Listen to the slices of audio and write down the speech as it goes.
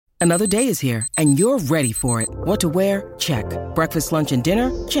Another day is here, and you're ready for it. What to wear? Check. Breakfast, lunch, and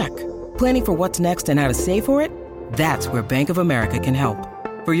dinner? Check. Planning for what's next and how to save for it? That's where Bank of America can help.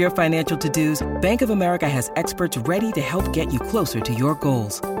 For your financial to-dos, Bank of America has experts ready to help get you closer to your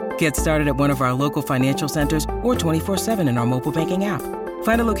goals. Get started at one of our local financial centers or 24/7 in our mobile banking app.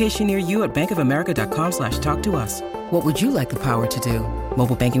 Find a location near you at bankofamerica.com/talktous. What would you like the power to do?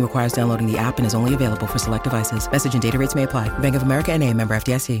 Mobile banking requires downloading the app and is only available for select devices. Message and data rates may apply. Bank of America N.A., member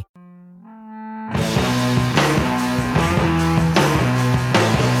FDIC.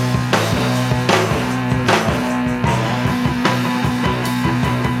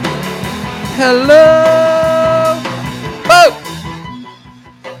 Hello, folks,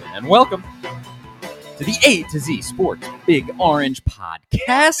 and welcome to the A to Z Sports Big Orange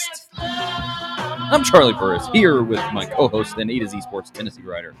Podcast. I'm Charlie Burris, here with my co-host and A to Z Sports Tennessee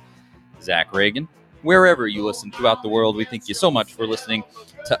writer, Zach Reagan. Wherever you listen throughout the world, we thank you so much for listening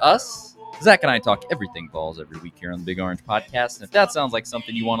to us. Zach and I talk everything balls every week here on the Big Orange Podcast, and if that sounds like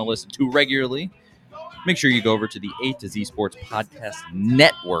something you want to listen to regularly, make sure you go over to the A to Z Sports Podcast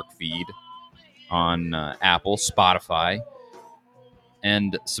Network feed on Apple, Spotify,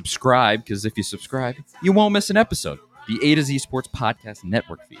 and subscribe, because if you subscribe, you won't miss an episode. The A to Z Sports Podcast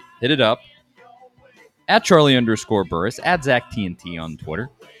Network feed. Hit it up. At Charlie_Burris, at Zach TNT on Twitter,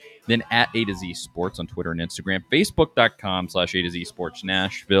 then at A to Z Sports on Twitter and Instagram, Facebook.com/A to Z Sports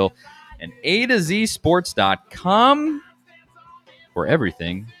Nashville, and A to Z Sports.com for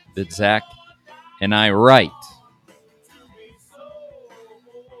everything that Zach and I write.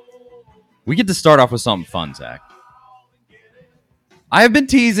 We get to start off with something fun, Zach. I have been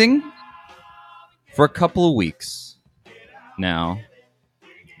teasing for a couple of weeks now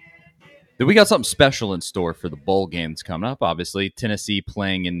that we got something special in store for the bowl games coming up. Obviously, Tennessee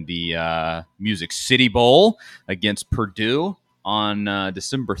playing in the Music City Bowl against Purdue on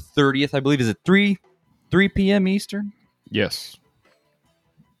December 30th, I believe. Is it 3 p.m. Eastern? Yes.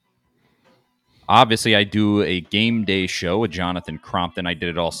 Obviously, I do a game day show with Jonathan Crompton. I did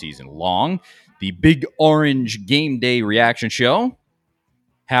it all season long. The Big Orange Game Day Reaction Show.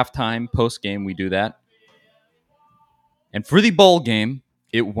 Halftime, post-game, we do that. And for the bowl game,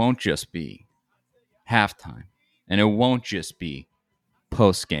 it won't just be halftime. And it won't just be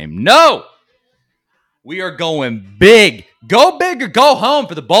post-game. No! We are going big. Go big or go home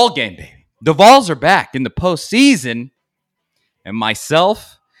for the bowl game, baby. The Vols are back in the postseason. And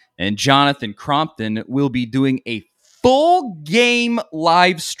myself and Jonathan Crompton will be doing a full game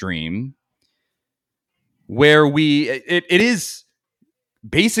live stream where it is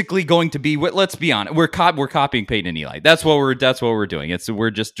basically going to be, let's be honest, we're copying Peyton and Eli. That's what we're doing. We're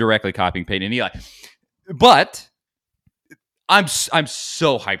just directly copying Peyton and Eli. But I'm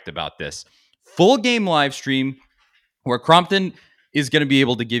so hyped about this full game live stream where Crompton is going to be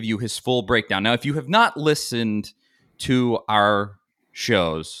able to give you his full breakdown. Now, if you have not listened to our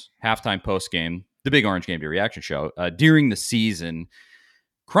shows, halftime, post game, the Big Orange Game Day Reaction Show, during the season,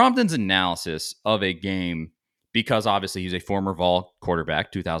 Crompton's analysis of a game, because obviously he's a former Vol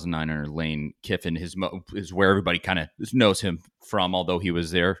quarterback, 2009 under Lane Kiffin, is where everybody kind of knows him from, although he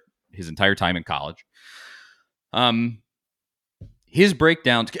was there his entire time in college. His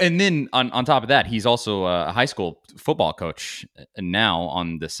breakdowns, and then on top of that, he's also a high school football coach now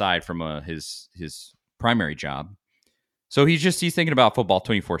on the side from his primary job. So he's thinking about football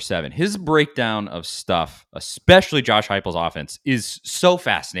 24/7. His breakdown of stuff, especially Josh Heupel's offense, is so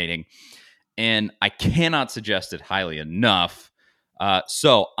fascinating, and I cannot suggest it highly enough.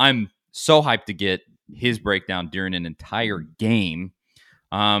 So I'm so hyped to get his breakdown during an entire game.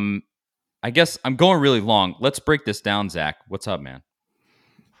 I guess I'm going really long. Let's break this down, Zach. What's up, man?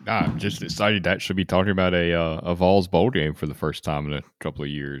 I'm just excited to actually be talking about a Vols bowl game for the first time in a couple of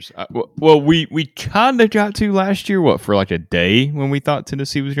years. We kind of got to last year, for like a day when we thought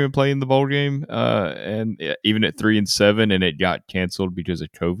Tennessee was going to play in the bowl game, and even at 3-7, and it got canceled because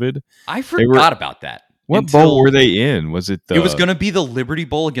of COVID. I forgot about that. What bowl were they in? Was it? It was going to be the Liberty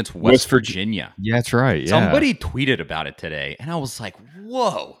Bowl against West Virginia. Yeah, that's right. Yeah. Somebody tweeted about it today, and I was like,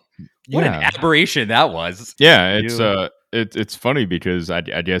 "Whoa, what an aberration that was!" Yeah, it's funny because I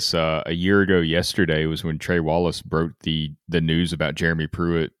guess a year ago yesterday was when Trey Wallace broke the news about Jeremy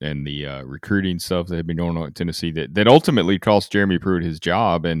Pruitt and the recruiting stuff that had been going on at Tennessee that ultimately cost Jeremy Pruitt his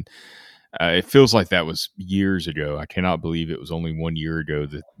job, and it feels like that was years ago. I cannot believe it was only 1 year ago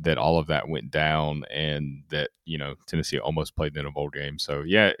that all of that went down, and that Tennessee almost played in a bowl game. So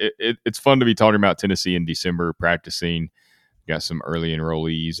yeah, it's fun to be talking about Tennessee in December practicing. Got some early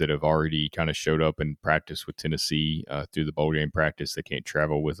enrollees that have already kind of showed up and practiced with Tennessee through the bowl game practice. They can't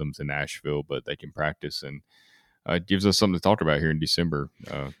travel with them to Nashville, but they can practice, and it gives us something to talk about here in December.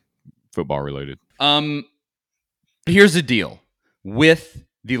 football related. Here's the deal with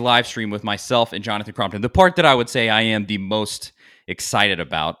the live stream with myself and Jonathan Crompton. The part that I would say I am the most excited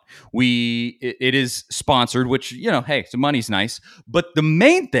about. It is sponsored, which, hey, the money's nice. But the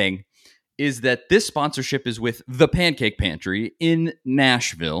main thing is that this sponsorship is with the Pancake Pantry in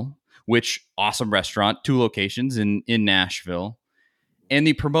Nashville, which awesome restaurant, 2 locations in Nashville. And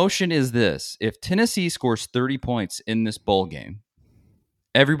the promotion is this: if Tennessee scores 30 points in this bowl game,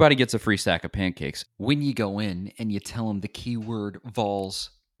 everybody gets a free stack of pancakes when you go in and you tell them the keyword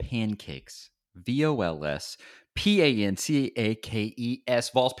Vols Pancakes. VOLS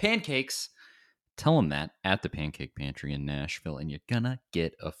PANCAKES Vols Pancakes. Tell them that at the Pancake Pantry in Nashville, and you're gonna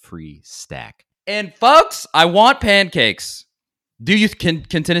get a free stack. And folks, I want pancakes. Can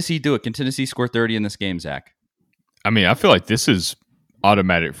Tennessee do it? Can Tennessee score 30 in this game, Zach? I mean, I feel like this is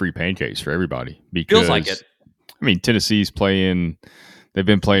automatic free pancakes for everybody because Feels like it. I mean, Tennessee's playing. They've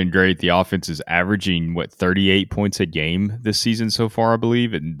been playing great. The offense is averaging 38 points a game this season so far, I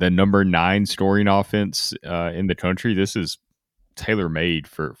believe, and the number 9 scoring offense in the country. This is tailor-made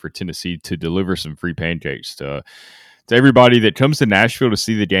for Tennessee to deliver some free pancakes to everybody that comes to Nashville to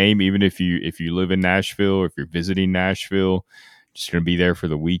see the game. Even if you live in Nashville or if you're visiting Nashville, just going to be there for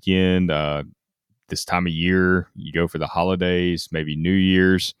the weekend. This time of year, you go for the holidays, maybe New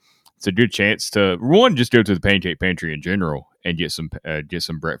Year's. It's a good chance to just go to the Pancake Pantry in general and get some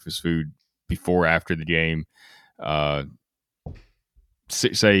breakfast food before after the game.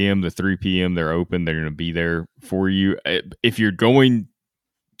 6 a.m. to 3 p.m. they're open. They're going to be there for you. If you're going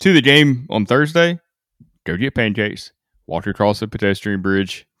to the game on Thursday, go get pancakes. Walk across the pedestrian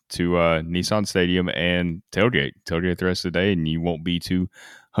bridge to Nissan Stadium and tailgate the rest of the day, and you won't be too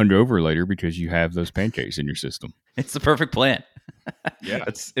hungover later because you have those pancakes in your system. It's the perfect plan. Yeah,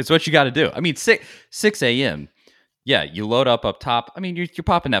 it's what you got to do. I mean, 6 a.m. Yeah, you load up top. I mean, you're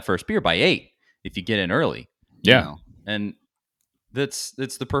popping that first beer by 8 if you get in early. Yeah, and that's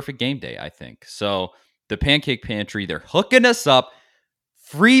the perfect game day, I think. So the Pancake Pantry, they're hooking us up,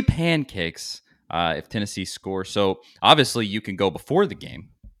 free pancakes if Tennessee scores. So obviously you can go before the game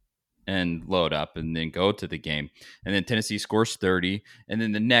and load up and then go to the game. And then Tennessee scores 30. And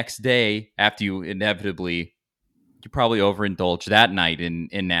then the next day, after you probably overindulge that night in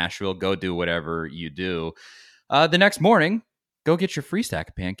Nashville, go do whatever you do. The next morning, go get your free stack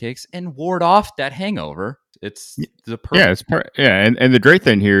of pancakes and ward off that hangover. It's the perfect. And the great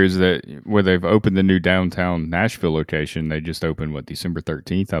thing here is that where they've opened the new downtown Nashville location, they just opened December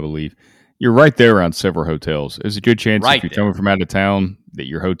 13th, I believe. You're right there around several hotels. There's a good chance if you're coming from out of town that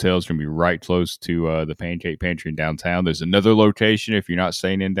your hotel's going to be right close to the Pancake Pantry in downtown. There's another location if you're not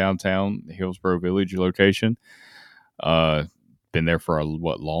staying in downtown, the Hillsborough Village location. Been there for a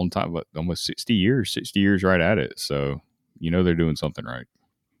long time, almost 60 years right at it. So they're doing something right.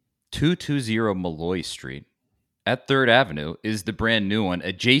 220 Malloy Street at 3rd Avenue is the brand new one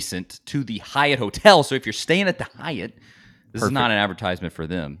adjacent to the Hyatt Hotel. So if you're staying at the Hyatt, this is not an advertisement for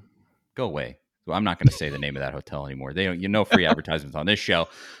them. Go away. Well, I'm not going to say the name of that hotel anymore. They don't, free advertisements on this show.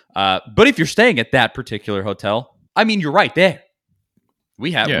 But if you're staying at that particular hotel, I mean, you're right there.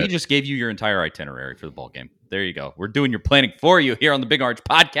 We just gave you your entire itinerary for the ball game. There you go. We're doing your planning for you here on the Big Orange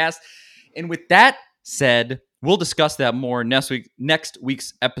Podcast. And with that said, we'll discuss that more next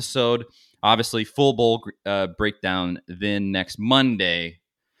week's episode. Obviously, full bowl breakdown then next Monday.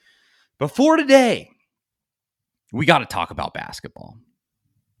 Before today, we got to talk about basketball.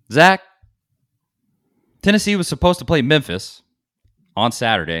 Zach, Tennessee was supposed to play Memphis on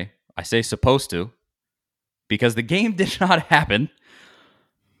Saturday. I say supposed to because the game did not happen.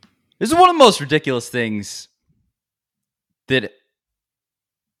 This is one of the most ridiculous things that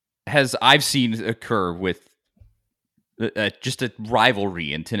I've seen occur with just a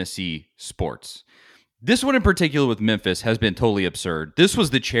rivalry in Tennessee sports. This one in particular with Memphis has been totally absurd. This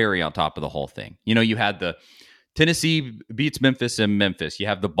was the cherry on top of the whole thing. You had the Tennessee beats Memphis in Memphis. You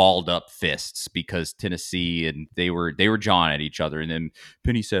have the balled up fists because Tennessee and they were jawing at each other. And then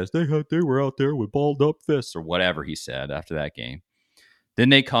Penny says they were out there with balled up fists or whatever he said after that game. Then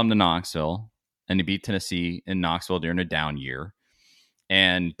they come to Knoxville and they beat Tennessee in Knoxville during a down year.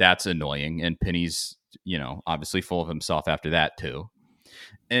 And that's annoying. And Penny's, obviously full of himself after that too.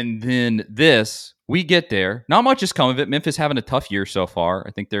 And then we get there. Not much has come of it. Memphis having a tough year so far.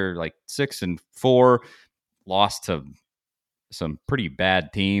 I think they're like 6-4, lost to some pretty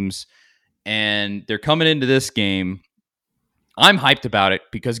bad teams. And they're coming into this game. I'm hyped about it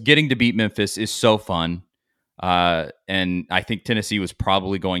because getting to beat Memphis is so fun. And I think Tennessee was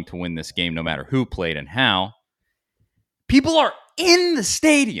probably going to win this game no matter who played and how. People are in the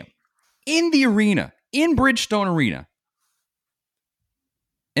stadium, in the arena, in Bridgestone Arena,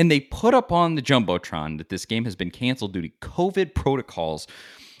 And they put up on the Jumbotron that this game has been canceled due to COVID protocols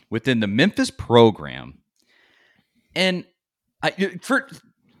within the Memphis program. And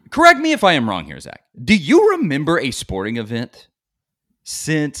correct me if I am wrong here, Zach. Do you remember a sporting event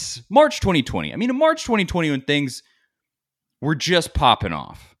since March 2020? I mean, in March 2020, when things were just popping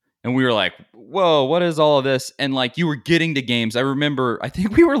off and we were like, whoa, what is all of this? And like you were getting to games. I remember, I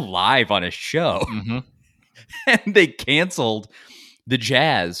think we were live on a show and they canceled the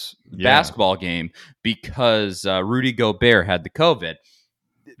Jazz basketball game because Rudy Gobert had the COVID.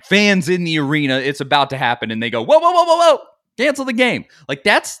 Fans in the arena, it's about to happen, and they go, whoa, whoa, whoa, whoa, whoa, cancel the game. Like,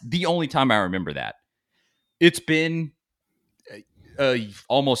 that's the only time I remember that. It's been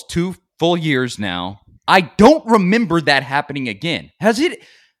almost 2 full years now. I don't remember that happening again. Has it?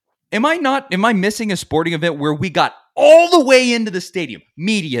 Am I missing a sporting event where we got all the way into the stadium,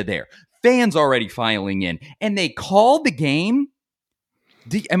 media there, fans already filing in, and they called the game?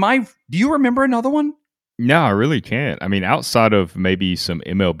 Do you remember another one? No, I really can't. I mean, outside of maybe some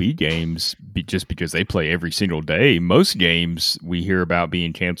MLB games, just because they play every single day, most games we hear about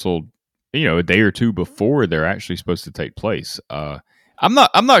being canceled, a day or two before they're actually supposed to take place. I'm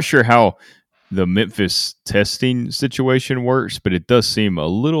not sure how the Memphis testing situation works, but it does seem a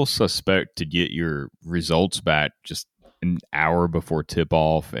little suspect to get your results back just an hour before tip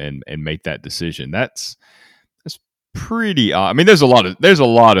off and make that decision. That's pretty odd. I mean, there's a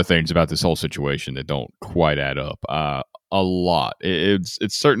lot of things about this whole situation that don't quite add up. A lot. It's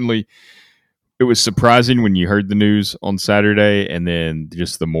certainly, it was surprising when you heard the news on Saturday, and then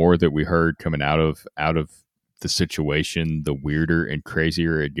just the more that we heard coming out of the situation, the weirder and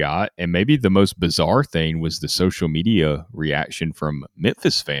crazier it got. And maybe the most bizarre thing was the social media reaction from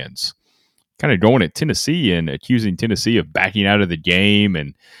Memphis fans, kind of going at Tennessee and accusing Tennessee of backing out of the game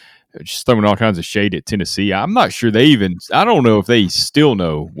and just throwing all kinds of shade at Tennessee. I'm not sure I don't know if they still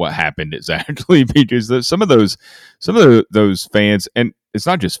know what happened exactly, because some of those fans, and it's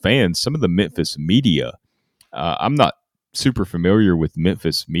not just fans, some of the Memphis media, I'm not super familiar with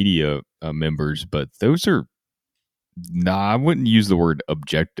Memphis media members, but those are, I wouldn't use the word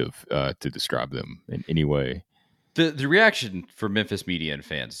objective to describe them in any way. The reaction for Memphis media and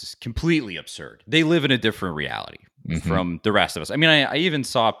fans is completely absurd. They live in a different reality from the rest of us. I mean, I even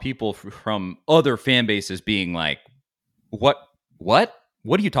saw people from other fan bases being like, what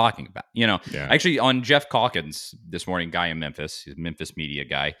are you talking about? Actually on Jeff Calkins this morning, guy in Memphis, he's a Memphis media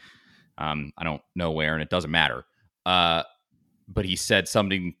guy. I don't know where, and it doesn't matter. But he said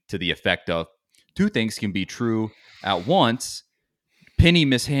something to the effect of, 2 things can be true at once. Penny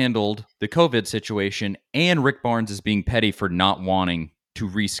mishandled the COVID situation, and Rick Barnes is being petty for not wanting to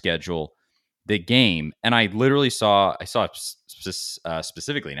reschedule the game. And I literally saw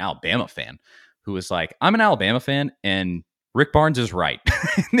specifically an Alabama fan who was like, I'm an Alabama fan, and Rick Barnes is right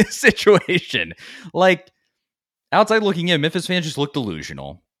in this situation. Like, outside looking in, Memphis fans just look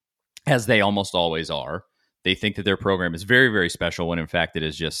delusional, as they almost always are. They think that their program is very, very special, when in fact it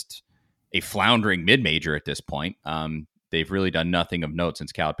is just a floundering mid-major at this point. They've really done nothing of note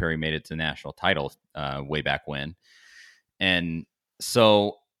since Calipari made it to the national title way back when. And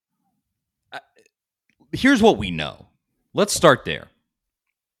so here's what we know. Let's start there.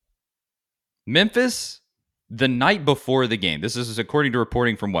 Memphis, the night before the game, this is according to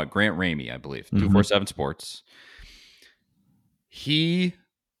reporting from Grant Ramey, I believe, 247 Sports. He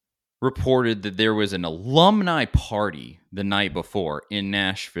reported that there was an alumni party the night before in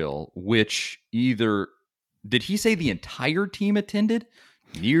Nashville, which did he say the entire team attended?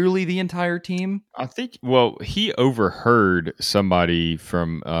 Nearly the entire team? I think, he overheard somebody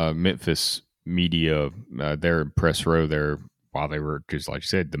from Memphis media, their press row there, while they were, because like you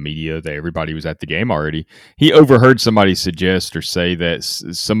said, the media, everybody was at the game already. He overheard somebody suggest or say that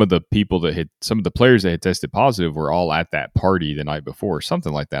some of the players that had tested positive were all at that party the night before,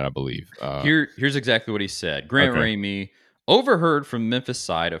 something like that, I believe. Here's exactly what he said. Grant Ramey overheard from Memphis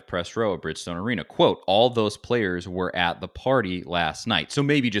side of press row at Bridgestone Arena, quote, all those players were at the party last night. So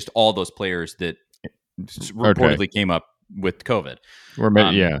maybe just all those players that reportedly came up with COVID.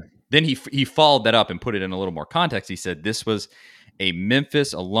 Then he followed that up and put it in a little more context. He said this was a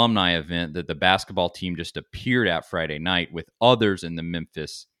Memphis alumni event that the basketball team just appeared at Friday night with others in the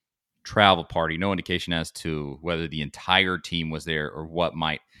Memphis travel party. No indication as to whether the entire team was there or what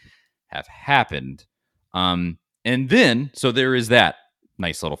might have happened. And then, so there is that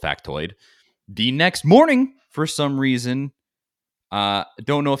nice little factoid. The next morning, for some reason,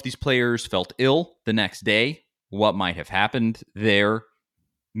 don't know if these players felt ill the next day, what might have happened there.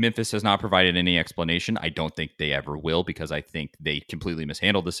 Memphis has not provided any explanation. I don't think they ever will, because I think they completely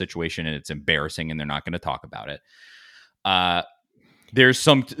mishandled the situation and it's embarrassing and they're not going to talk about it. There's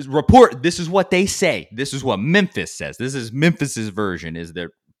some report. This is what they say. This is what Memphis says. This is Memphis's version, is that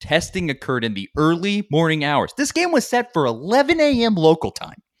testing occurred in the early morning hours. This game was set for 11 a.m. local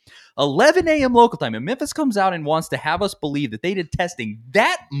time. 11 a.m. local time. And Memphis comes out and wants to have us believe that they did testing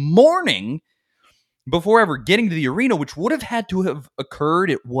that morning before ever getting to the arena, which would have had to have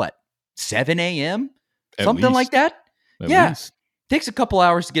occurred at what? 7 a.m.? Something like that? At least. Takes a couple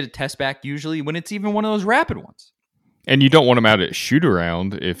hours to get a test back usually when it's even one of those rapid ones. And you don't want them out at shoot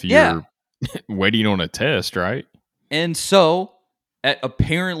around if you're waiting on a test, right? And so,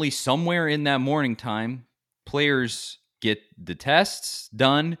 apparently somewhere in that morning time, players get the tests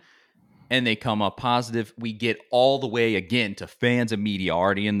done and they come up positive. We get all the way again to fans and media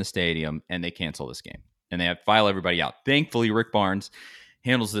already in the stadium, and they cancel this game. And they have to file everybody out. Thankfully, Rick Barnes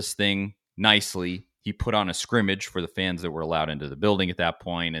handles this thing nicely. He put on a scrimmage for the fans that were allowed into the building at that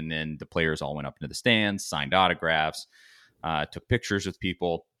point, and then the players all went up into the stands, signed autographs, took pictures with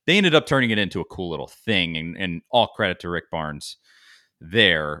people. They ended up turning it into a cool little thing, and all credit to Rick Barnes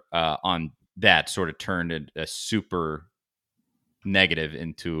there on that. Sort of turned a super negative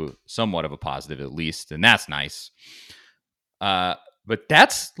into somewhat of a positive, at least, and that's nice. But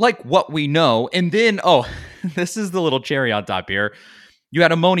that's like what we know. And then, this is the little cherry on top here. You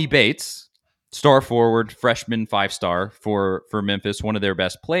had Amoni Bates, star forward, freshman 5-star for Memphis, one of their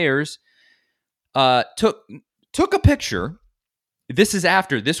best players, took a picture. This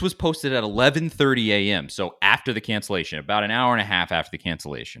was posted at 11:30 a.m., so after the cancellation, about an hour and a half after the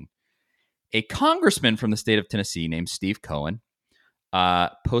cancellation. A congressman from the state of Tennessee named Steve Cohen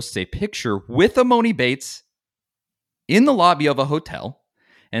posts a picture with Amoni Bates in the lobby of a hotel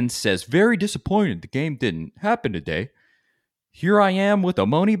and says, "Very disappointed the game didn't happen today. Here I am with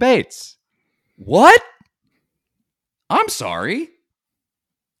Amoni Bates." What? I'm sorry.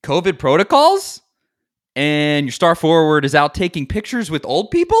 COVID protocols? And your star forward is out taking pictures with old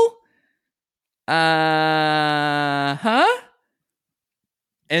people? Huh?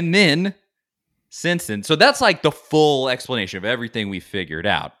 And then, since then, so that's like the full explanation of everything we figured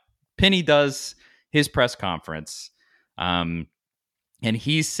out. Penny does his press conference, and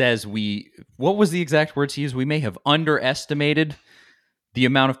he says what was the exact words he used? We may have underestimated the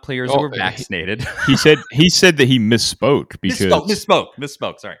amount of players who were vaccinated. He said that he misspoke because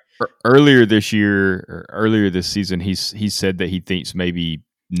misspoke. Sorry. Earlier this season, he said that he thinks maybe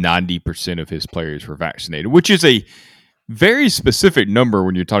 90% of his players were vaccinated, which is a very specific number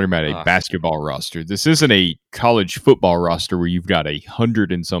when you're talking about a basketball roster. This isn't a college football roster where you've got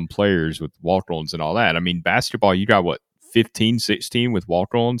 100 and some players with walk-ons and all that. I mean, basketball, you got 15, 16 with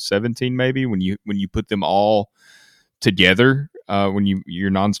walk-ons, 17 maybe when you put them all together. When you're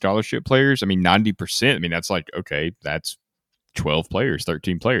non-scholarship players, I mean, 90%. I mean, that's like, okay, that's 12 players,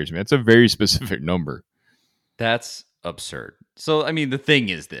 13 players. I mean, that's a very specific number. That's absurd. So, I mean, the thing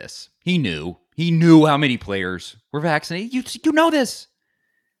is this. He knew how many players were vaccinated. You know this.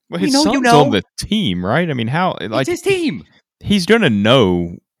 Well, his son's on the team, right? I mean, how? It's his team. He's going to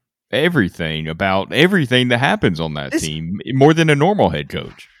know everything about everything that happens on that team more than a normal head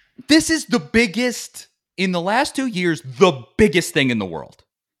coach. This is the biggest, in the last 2 years, the biggest thing in the world.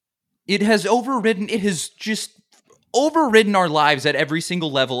 It has just overridden our lives at every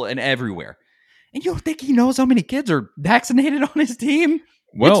single level and everywhere. And you don't think he knows how many kids are vaccinated on his team?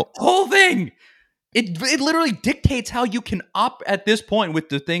 Well, it's the whole thing. It literally dictates how you can opt at this point with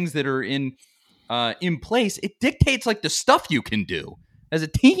the things that are in place. It dictates like the stuff you can do as a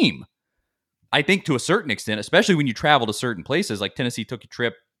team. I think to a certain extent, especially when you travel to certain places, like Tennessee took a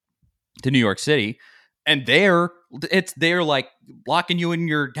trip to New York City, and they're like locking you in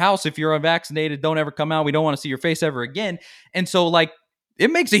your house if you're unvaccinated. Don't ever come out. We don't want to see your face ever again. And so like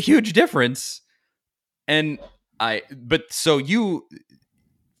it makes a huge difference. So you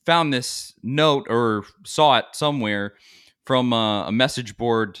found this note or saw it somewhere from a message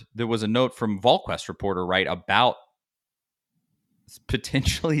board. There was a note from VolQuest reporter, right, about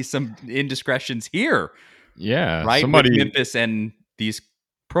potentially some indiscretions here. Yeah. Right. With Memphis and these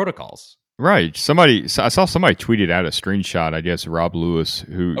protocols. Right. I saw somebody tweeted out a screenshot, I guess, Rob Lewis,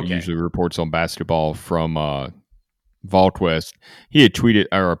 who usually reports on basketball from VolQuest. He had tweeted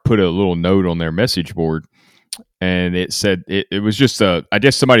or put a little note on their message board, and it said it was just I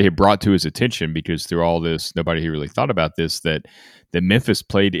guess somebody had brought to his attention, because through all this, nobody had really thought about this, that Memphis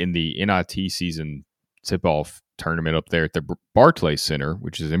played in the NIT season tip-off tournament up there at the Barclays Center,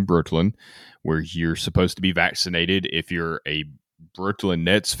 which is in Brooklyn, where you're supposed to be vaccinated if you're a Brooklyn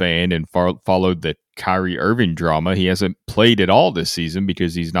Nets fan and followed the Kyrie Irving drama. He hasn't played at all this season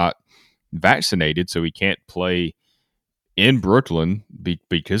because he's not vaccinated, so he can't play in Brooklyn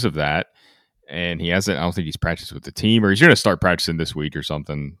because of that. and he hasn't. I don't think he's practiced with the team, or he's going to start practicing this week or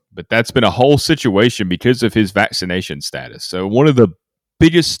something. But that's been a whole situation because of his vaccination status. So one of the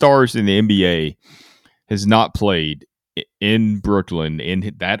biggest stars in the NBA has not played in Brooklyn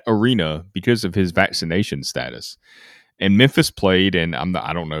in that arena because of his vaccination status. And Memphis played, and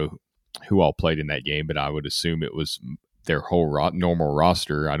I don't know who all played in that game, but I would assume it was their whole normal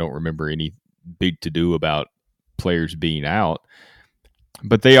roster. I don't remember any big to do about players being out.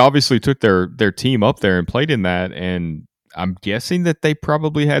 But they obviously took their team up there and played in that, and I'm guessing that they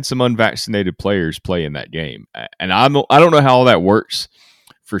probably had some unvaccinated players play in that game. And I don't know how all that works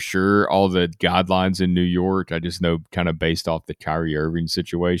for sure, all the guidelines in New York. I just know kind of based off the Kyrie Irving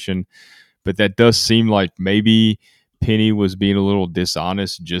situation. But that does seem like maybe Penny was being a little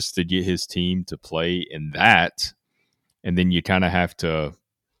dishonest just to get his team to play in that. And then you kind of have to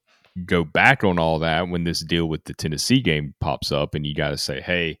go back on all that when this deal with the Tennessee game pops up, and you got to say,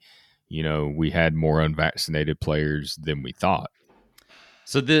 hey, we had more unvaccinated players than we thought.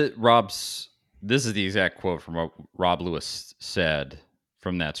 So this is the exact quote from what Rob Lewis said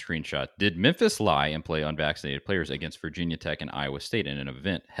from that screenshot. Did Memphis lie and play unvaccinated players against Virginia Tech and Iowa State in an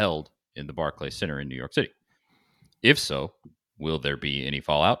event held in the Barclays Center in New York City? If so, will there be any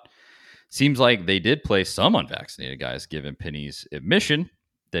fallout? Seems like they did play some unvaccinated guys, given Penny's admission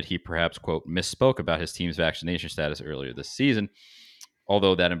that he perhaps, quote, misspoke about his team's vaccination status earlier this season.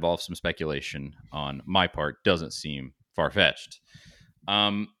 Although that involves some speculation on my part, doesn't seem far-fetched.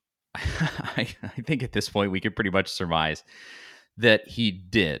 I think at this point we could pretty much surmise that he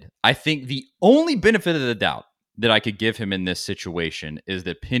did. I think the only benefit of the doubt that I could give him in this situation is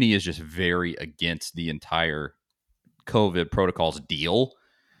that Penny is just very against the entire COVID protocols deal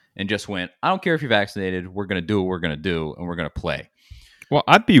and just went, I don't care if you're vaccinated, we're going to do what we're going to do, and we're going to play. Well,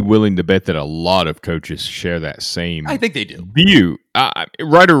 I'd be willing to bet that a lot of coaches share that same. I think they do. View,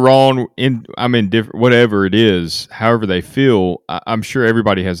 right or wrong, indifferent, whatever it is, however they feel. I'm sure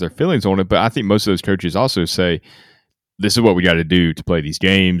everybody has their feelings on it, but I think most of those coaches also say, "This is what we got to do to play these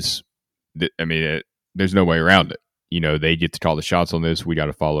games." There's no way around it. They get to call the shots on this. We got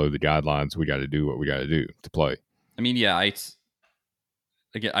to follow the guidelines. We got to do what we got to do to play. I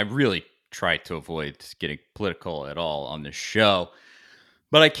really try to avoid getting political at all on this show.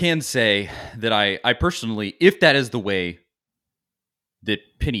 But I can say that I personally, if that is the way that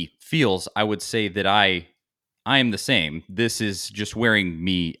Penny feels, I would say that I am the same. This is just wearing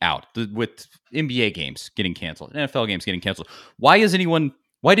me out. With NBA games getting canceled, NFL games getting canceled. Why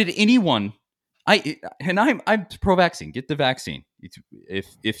did anyone I'm pro-vaccine. Get the vaccine.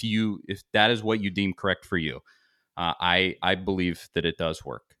 If that is what you deem correct for you. I believe that it does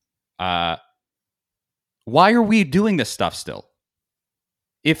work. Why are we doing this stuff still?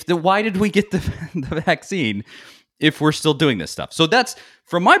 Why did we get the vaccine if we're still doing this stuff? So that's,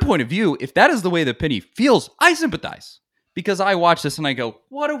 from my point of view, if that is the way that Penny feels, I sympathize. Because I watch this and I go,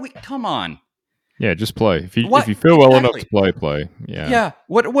 come on. Yeah, just play. If you feel well enough to play. Yeah. Yeah.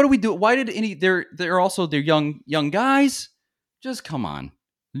 What do we do? Why did they're also young guys? Just come on.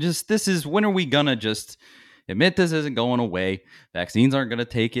 When are we gonna just admit this isn't going away? Vaccines aren't gonna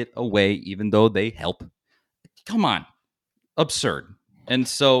take it away, even though they help. Come on. Absurd. And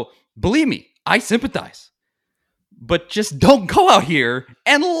so, believe me, I sympathize. But just don't go out here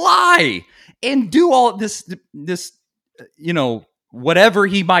and lie and do all this, whatever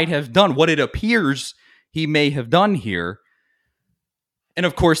he might have done, what it appears he may have done here. And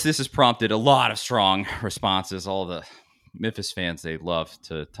of course, this has prompted a lot of strong responses. All the Memphis fans, they love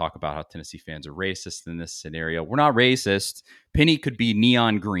to talk about how Tennessee fans are racist in this scenario. We're not racist. Penny could be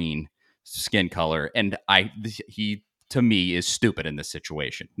neon green skin color, and he to me is stupid in this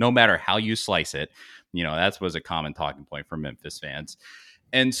situation. No matter how you slice it, that was a common talking point for Memphis fans.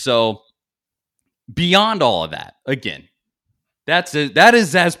 And so beyond all of that, again, that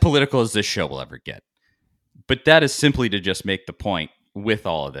is as political as this show will ever get. But that is simply to just make the point with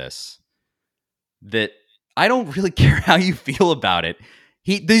all of this that I don't really care how you feel about it.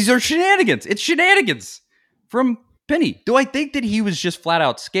 These are shenanigans. It's shenanigans from Penny. Do I think that he was just flat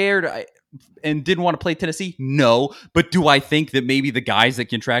out scared and didn't want to play Tennessee? No. But do I think that maybe the guys that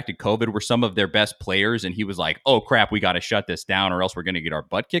contracted COVID were some of their best players and he was like, oh crap, we got to shut this down or else we're going to get our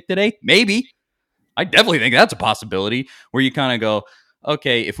butt kicked today? Maybe. I definitely think that's a possibility where you kind of go,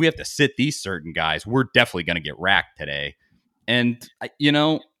 okay, if we have to sit these certain guys, we're definitely going to get racked today. And,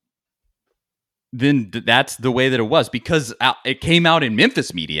 then that's the way that it was, because it came out in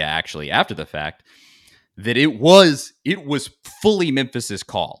Memphis media, actually, after the fact, that it was fully Memphis's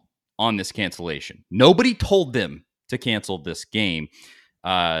call on this cancellation. Nobody told them to cancel this game.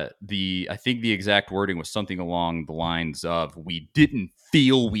 I think the exact wording was something along the lines of, "We didn't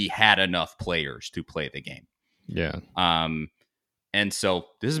feel we had enough players to play the game." Yeah. And so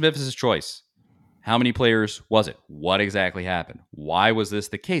this is Memphis' choice. How many players was it? What exactly happened? Why was this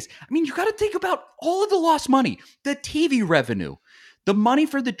the case? I mean, you got to think about all of the lost money, the TV revenue, the money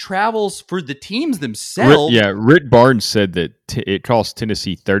for the travels for the teams themselves. Rick Barnes said that it costs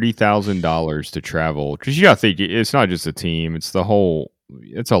Tennessee $30,000 to travel. Because you got to think, it's not just a team; it's the whole.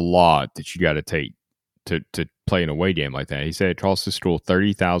 It's a lot that you got to take to play an away game like that. He said it costs the school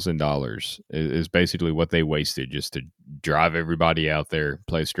 $30,000 is basically what they wasted just to drive everybody out there,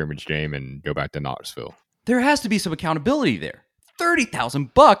 play a scrimmage game, and go back to Knoxville. There has to be some accountability there.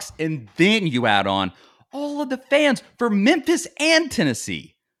 $30,000, and then you add on all of the fans for Memphis and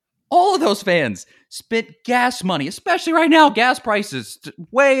Tennessee. All of those fans spent gas money, especially right now. Gas prices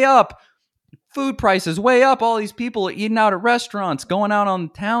way up. Food prices way up. All these people eating out at restaurants, going out on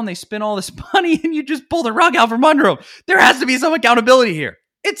town. They spend all this money and you just pull the rug out from under them. There has to be some accountability here.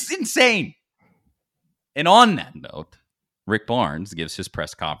 It's insane. And on that note, Rick Barnes gives his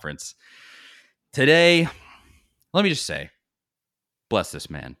press conference today. Let me just say, bless this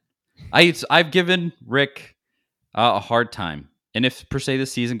man. I've given Rick a hard time. And if, per se,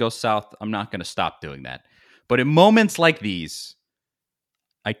 this season goes south, I'm not going to stop doing that. But in moments like these,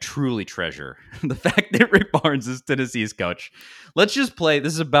 I truly treasure the fact that Rick Barnes is Tennessee's coach. Let's just play.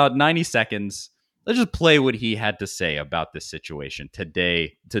 This is about 90 seconds. Let's just play what he had to say about this situation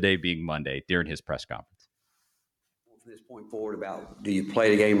today being Monday, during his press conference. From this point forward about do you play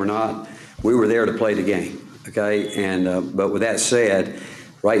the game or not, we were there to play the game, okay? And but with that said,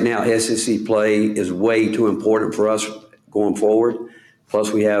 right now SEC play is way too important for us going forward. Plus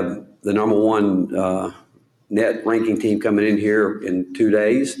we have the number one net ranking team coming in here in 2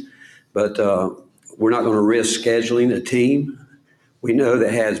 days. But we're not going to risk scheduling a team we know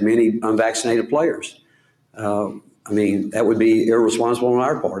that has many unvaccinated players. I mean, that would be irresponsible on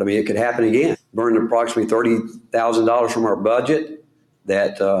our part. I mean, it could happen again. Burn approximately $30,000 from our budget.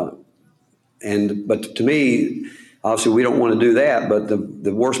 But to me, obviously, we don't want to do that. But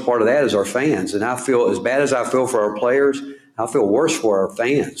the worst part of that is our fans. And I feel, as bad as I feel for our players, I feel worse for our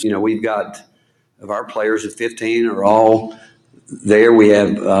fans. You know, we've got, of our players at 15 are all there. We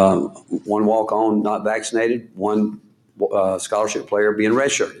have one walk-on not vaccinated, one scholarship player being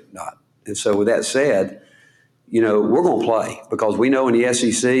redshirted not. And so with that said, you know, we're going to play because we know in the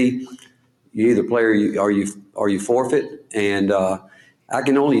SEC, you either play or you forfeit. And I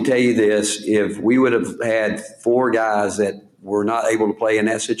can only tell you this: if we would have had 4 guys that were not able to play in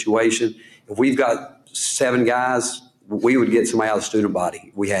that situation, if we've got 7 guys, we would get somebody out of the student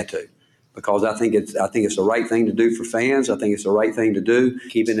body. We had to, because I think it's the right thing to do for fans. I think it's the right thing to do,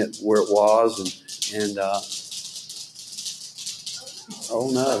 keeping it where it was. And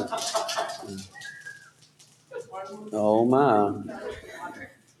oh no. Oh my!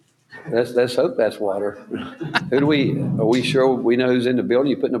 Let's hope that's water. Are we sure we know who's in the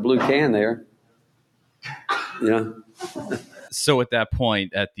building? You're putting a blue can there. Yeah. So at that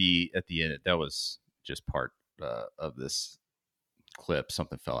point, at the end, that was just part of this clip.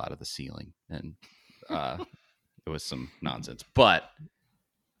 Something fell out of the ceiling, and it was some nonsense. But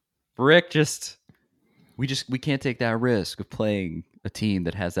Rick, we can't take that risk of playing a team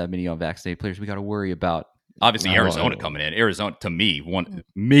that has that many unvaccinated players. We got to worry about. Obviously, Arizona coming in. Arizona, to me,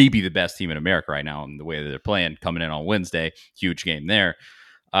 maybe the best team in America right now in the way that they're playing, coming in on Wednesday. Huge game there.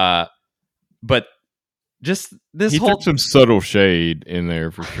 But just this he took some subtle shade in there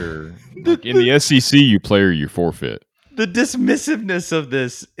for sure. Like in the SEC, you play or you forfeit. The dismissiveness of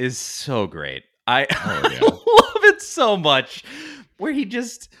this is so great. I love it so much. Where he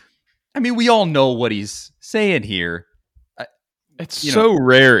just, I mean, we all know what he's saying here. It's so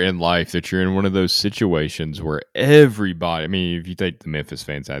rare in life that you're in one of those situations where everybody, I mean, if you take the Memphis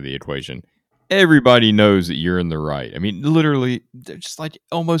fans out of the equation, everybody knows that you're in the right. I mean, literally, just like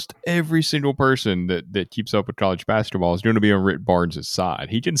almost every single person that keeps up with college basketball is going to be on Rick Barnes' side.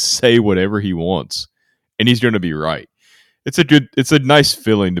 He can say whatever he wants, and he's going to be right. It's a nice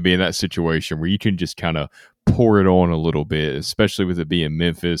feeling to be in that situation where you can just kind of pour it on a little bit, especially with it being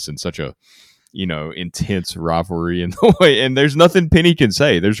Memphis and such a, intense rivalry in the way. And there's nothing Penny can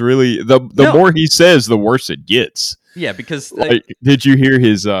say. There's really the more he says, the worse it gets. Yeah, because did you hear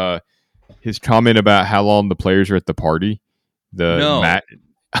his comment about how long the players are at the party?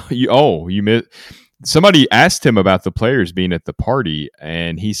 You missed. Somebody asked him about the players being at the party,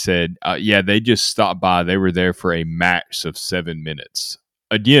 and he said, "Yeah, they just stopped by. They were there for a max of 7 minutes."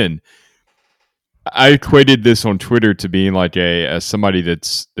 Again, I equated this on Twitter to being like a somebody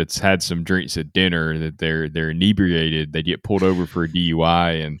that's had some drinks at dinner, that they're inebriated, they get pulled over for a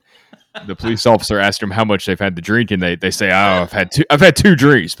DUI, and the police officer asks them how much they've had to drink, and they say, "Oh, I've had two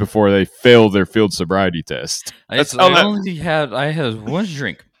drinks," before they fail their field sobriety test. That's how that. I had one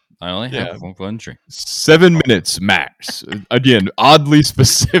drink. I only Yeah, have one drink. 7 minutes max. Again, oddly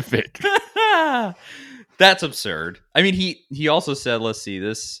specific. That's absurd. I mean, he also said, let's see,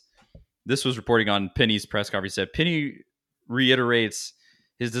 this was reporting on Penny's press conference. He said Penny reiterates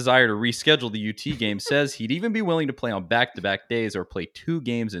his desire to reschedule the UT game, says he'd even be willing to play on back-to-back days or play 2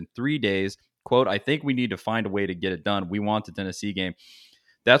 games in 3 days. Quote, I think we need to find a way to get it done. We want the Tennessee game.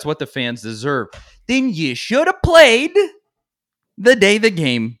 That's what the fans deserve. Then you should have played the day the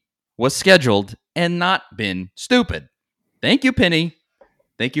game was scheduled and not been stupid. Thank you, Penny.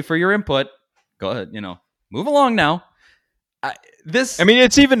 Thank you for your input. Go ahead, move along now. I mean,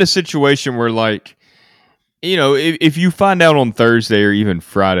 it's even a situation where, like, if you find out on Thursday or even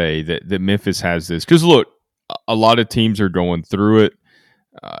Friday that Memphis has this, because look, a lot of teams are going through it.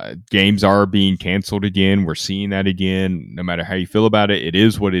 Games are being canceled again. We're seeing that again. No matter how you feel about it, it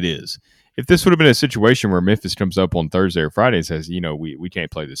is what it is. If this would have been a situation where Memphis comes up on Thursday or Friday and says, we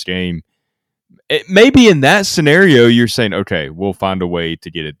can't play this game, maybe in that scenario, you're saying, okay, we'll find a way to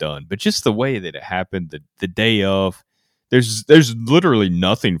get it done. But just the way that it happened, the day of, there's literally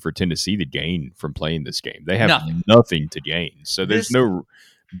nothing for Tennessee to gain from playing this game. They have nothing to gain. So there's no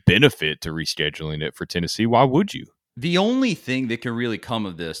benefit to rescheduling it for Tennessee. Why would you? The only thing that can really come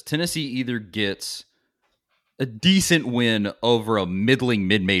of this, Tennessee either gets a decent win over a middling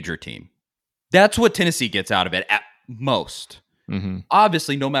mid-major team. That's what Tennessee gets out of it at most. Mm-hmm.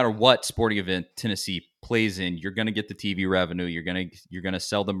 Obviously, no matter what sporting event Tennessee plays in, you're going to get the TV revenue. You're going to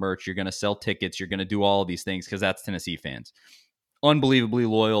sell the merch. You're going to sell tickets. You're going to do all of these things because that's Tennessee fans. Unbelievably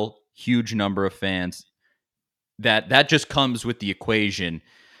loyal, huge number of fans. That just comes with the equation.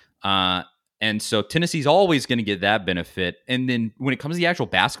 And so Tennessee's always going to get that benefit. And then when it comes to the actual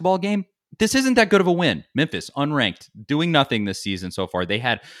basketball game, this isn't that good of a win. Memphis, unranked, doing nothing this season so far. They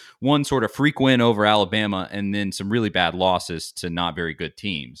had one sort of freak win over Alabama and then some really bad losses to not very good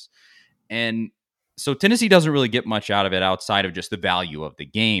teams. And so Tennessee doesn't really get much out of it outside of just the value of the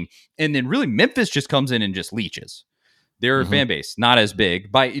game. And then really Memphis just comes in and just leeches. Their fan base, not as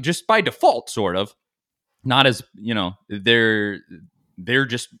big, by default, sort of. Not as, they're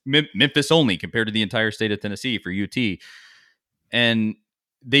just Memphis only compared to the entire state of Tennessee for UT. And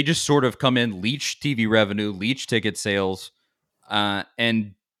they just sort of come in, leech TV revenue, leech ticket sales,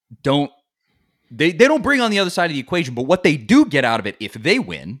 and don't bring on the other side of the equation. But what they do get out of it, if they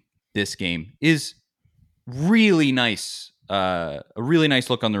win this game, is really nice. A really nice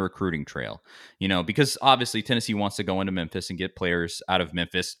look on the recruiting trail, because obviously Tennessee wants to go into Memphis and get players out of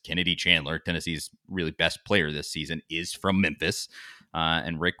Memphis. Kennedy Chandler, Tennessee's really best player this season, is from Memphis,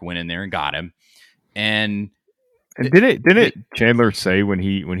 and Rick went in there and got him. And didn't Chandler say when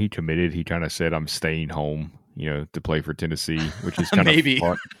he committed, he kind of said, "I'm staying home," to play for Tennessee, which is kind maybe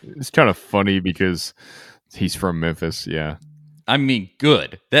of it's kind of funny because he's from Memphis. Yeah. I mean,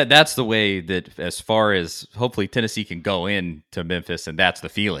 good. That's the way that, as far as hopefully Tennessee can go into Memphis, and that's the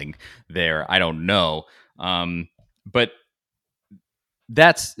feeling there. I don't know. But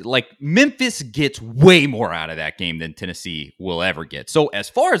that's like Memphis gets way more out of that game than Tennessee will ever get. So as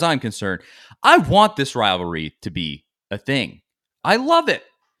far as I'm concerned, I want this rivalry to be a thing. I love it.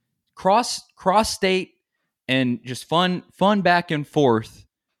 Cross state and just fun back and forth.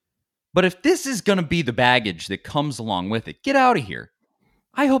 But if this is going to be the baggage that comes along with it, get out of here.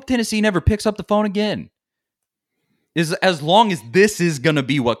 I hope Tennessee never picks up the phone again. As long as this is going to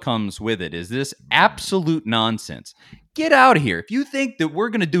be what comes with it, is this absolute nonsense. Get out of here. If you think that we're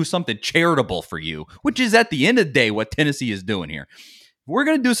going to do something charitable for you, which is at the end of the day what Tennessee is doing here, we're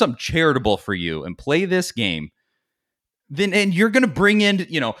going to do something charitable for you and play this game, then and you're going to bring in,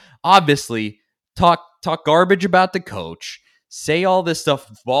 obviously talk garbage about the coach, say all this stuff,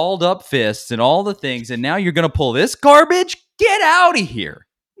 balled up fists and all the things, and now you're going to pull this garbage? Get out of here.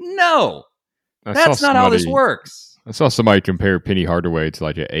 No, that's not how this works. I saw somebody compare Penny Hardaway to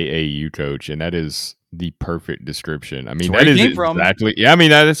like an AAU coach, and that is the perfect description. I mean, that is exactly. Yeah, I mean,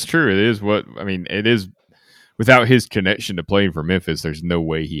 that's true. It is what I mean. It is. Without his connection to playing for Memphis, there's no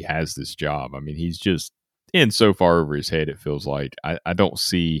way he has this job. I mean, he's just in so far over his head. It feels like I don't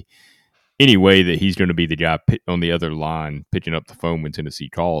see any way that he's going to be the guy on the other line picking up the phone when Tennessee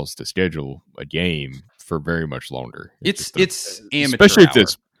calls to schedule a game for very much longer. It's amateur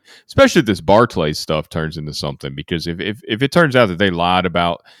especially if this Barclays stuff turns into something, because if it turns out that they lied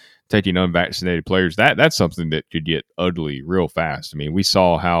about taking unvaccinated players, that's something that could get ugly real fast. I mean, we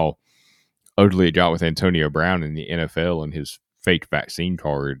saw how ugly it got with Antonio Brown in the NFL, and his fake vaccine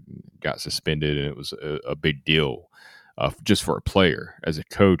card got suspended, and it was a big deal just for a player. As a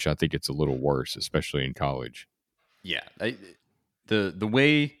coach, I think it's a little worse, especially in college. Yeah, the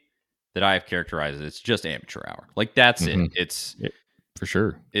way that I've characterized it, it's just amateur hour. Like that's it. It's Yeah, for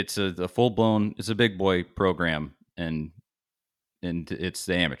sure. It's a full blown. It's a big boy program, and it's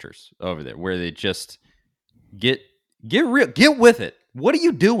the amateurs over there where they just get real, get with it. What are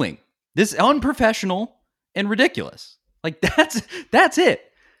you doing? This is unprofessional and ridiculous. Like that's it.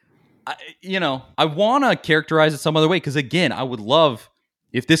 I want to characterize it some other way because again, I would love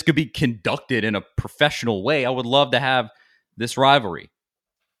if this could be conducted in a professional way. I would love to have this rivalry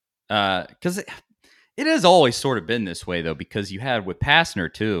because it has always sort of been this way though. Because you had with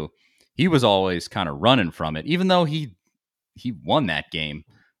Pastner too, he was always kind of running from it, even though he won that game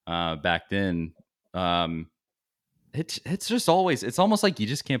back then. It's just always, it's almost like you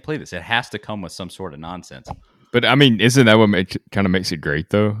just can't play this. It has to come with some sort of nonsense. But I mean, isn't that what kind of makes it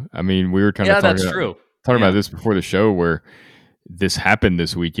great, though? I mean, we were kind of that's true. Talking about this before the show, where this happened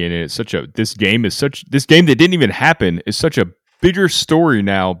this weekend, and it's this game that didn't even happen is such a bigger story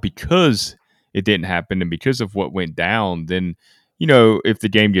now because it didn't happen and because of what went down. Then, if the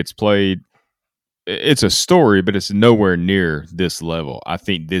game gets played, it's a story, but it's nowhere near this level. I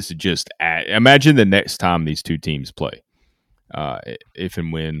think this just imagine the next time these two teams play, if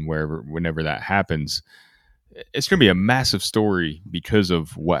and whenever that happens. It's going to be a massive story because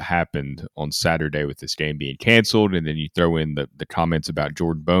of what happened on Saturday with this game being canceled. And then you throw in the comments about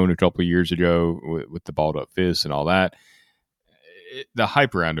Jordan Bone a couple of years ago with the balled up fist and all that. The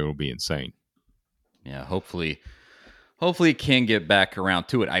hype around it will be insane. Yeah, hopefully it can get back around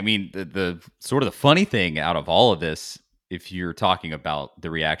to it. I mean, the sort of the funny thing out of all of this, if you're talking about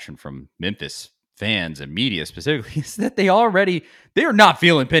the reaction from Memphis fans and media specifically, is that they are not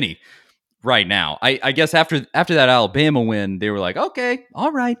feeling Penny right now. I guess after that Alabama win, they were like, okay,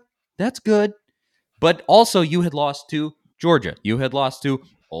 all right, that's good. But also you had lost to Georgia. You had lost to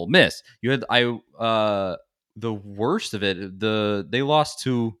Ole Miss. You had the worst of it, they lost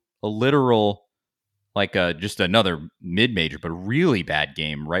to a literal just another mid-major, but really bad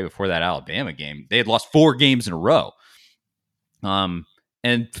game right before that Alabama game. They had lost 4 games in a row.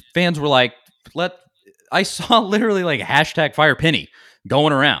 And fans were like, I saw literally like hashtag fire Penny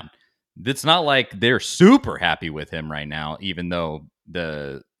going around. It's not like they're super happy with him right now, even though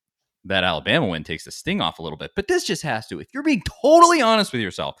that Alabama win takes the sting off a little bit. But this just has to. If you're being totally honest with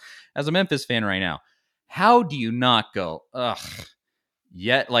yourself as a Memphis fan right now, how do you not go, ugh,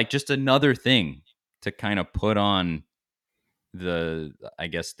 yet like just another thing to kind of put on the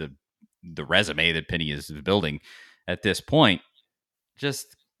resume that Penny is building at this point?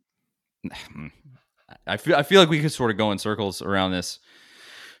 Just I feel like we could sort of go in circles around this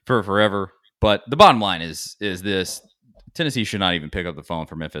for forever. But the bottom line is this: Tennessee should not even pick up the phone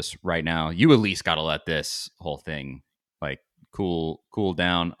for Memphis right now. You at least got to let this whole thing cool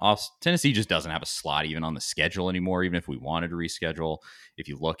down. Tennessee just doesn't have a slot even on the schedule anymore. Even if we wanted to reschedule, if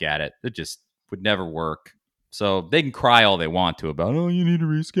you look at it, it just would never work. So they can cry all they want to about, oh, you need to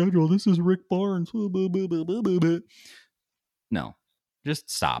reschedule. This is Rick Barnes. No, just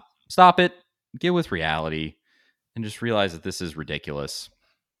stop it. Get with reality and just realize that this is ridiculous.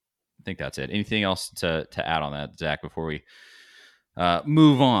 I think that's it. Anything else to add on that, Zach, before we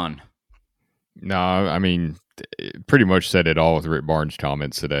move on? No, I mean, pretty much said it all with Rick Barnes'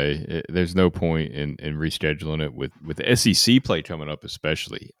 comments today. There's no point in rescheduling it with the SEC play coming up,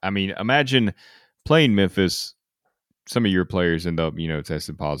 especially. I mean, imagine playing Memphis. Some of your players end up,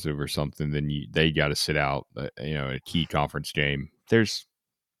 tested positive or something. Then they got to sit out, a key conference game. There's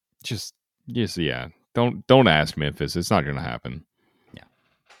yeah. Don't ask Memphis. It's not going to happen. Yeah,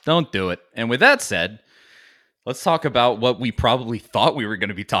 don't do it. And with that said, let's talk about what we probably thought we were going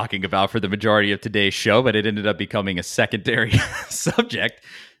to be talking about for the majority of today's show, but it ended up becoming a secondary subject.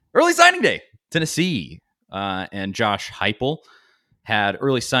 Early signing day, Tennessee, and Josh Heupel had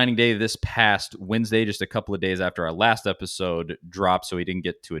early signing day this past Wednesday, just a couple of days after our last episode dropped, so we didn't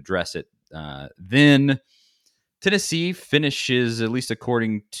get to address it then. Tennessee finishes, at least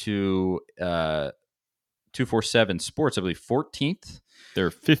according to 247 Sports, I believe 14th.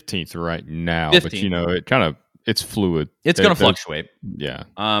 They're 15th right now, 15th. But it's fluid. It's going to fluctuate. Yeah.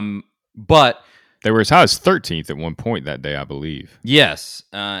 But they were as high as 13th at one point that day, I believe. Yes,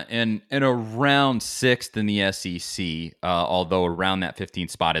 and around 6th in the SEC, although around that 15th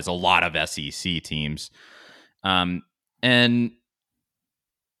spot is a lot of SEC teams. And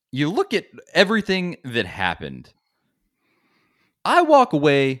you look at everything that happened, I walk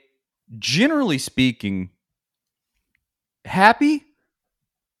away, generally speaking, happy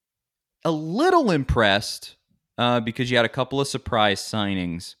a little impressed because you had a couple of surprise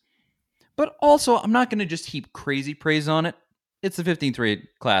signings. But also, I'm not going to just heap crazy praise on it. It's the 15th rate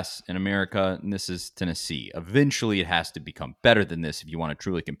class in America, and this is Tennessee. Eventually, it has to become better than this if you want to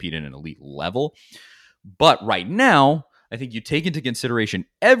truly compete at an elite level. But right now, I think you take into consideration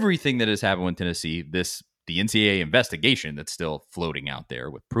everything that has happened with Tennessee, the NCAA investigation that's still floating out there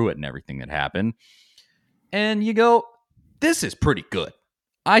with Pruitt and everything that happened, and you go, this is pretty good.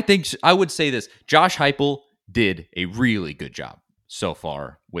 I would say this. Josh Heupel did a really good job so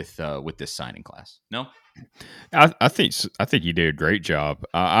far with this signing class. No? I think you did a great job.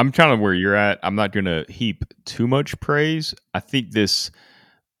 I'm kind of where you're at. I'm not going to heap too much praise. I think this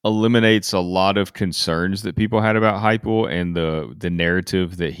eliminates a lot of concerns that people had about Heupel and the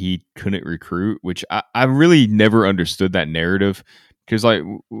narrative that he couldn't recruit, which I really never understood that narrative. Because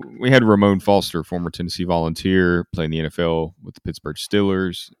we had Ramon Foster, former Tennessee Volunteer, playing the NFL with the Pittsburgh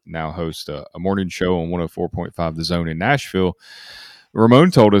Steelers, now host a morning show on 104.5 The Zone in Nashville.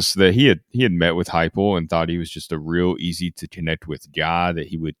 Ramon told us that he had met with Heupel and thought he was just a real easy to connect with guy, that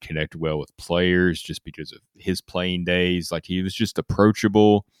he would connect well with players just because of his playing days. Like, he was just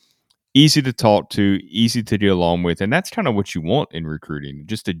approachable, easy to talk to, easy to get along with. And that's kind of what you want in recruiting,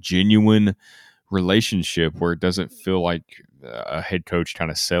 just a genuine relationship where it doesn't feel like a head coach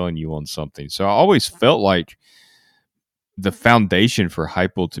kind of selling you on something. So I always felt like the foundation for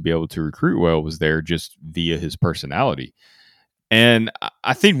Heupel to be able to recruit well was there just via his personality. And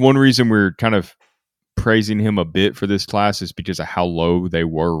I think one reason we're kind of praising him a bit for this class is because of how low they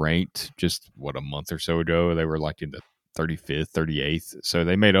were ranked just, a month or so ago. They were like in the 35th, 38th. So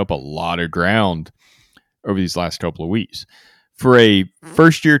they made up a lot of ground over these last couple of weeks. For a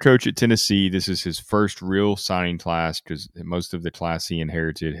first-year coach at Tennessee, this is his first real signing class because most of the class he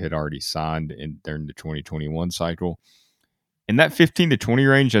inherited had already signed during the 2021 cycle. In that 15 to 20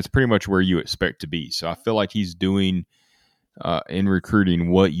 range, that's pretty much where you expect to be. So I feel like he's doing in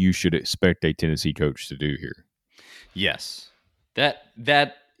recruiting what you should expect a Tennessee coach to do here. Yes,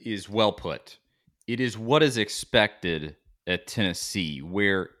 that is well put. It is what is expected at Tennessee,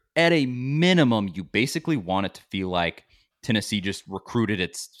 where at a minimum, you basically want it to feel like Tennessee just recruited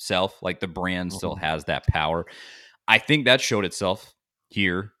itself, like the brand still has that power. I think that showed itself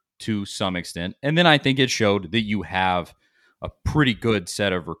here to some extent. And then I think it showed that you have a pretty good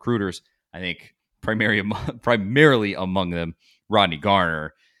set of recruiters. I think primarily among them, Rodney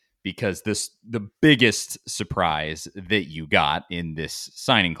Garner, because the biggest surprise that you got in this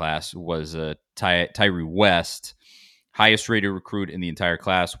signing class was Tyree West, highest rated recruit in the entire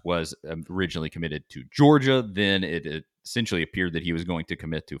class, was originally committed to Georgia. Then it essentially appeared that he was going to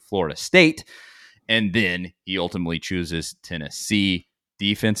commit to Florida State. And then he ultimately chooses Tennessee.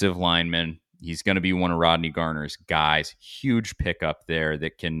 Defensive lineman. He's going to be one of Rodney Garner's guys. Huge pickup there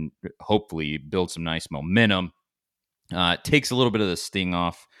that can hopefully build some nice momentum. Takes a little bit of the sting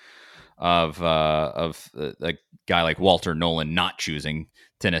off of a guy like Walter Nolan not choosing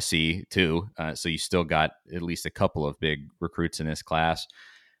Tennessee too. So you still got at least a couple of big recruits in this class.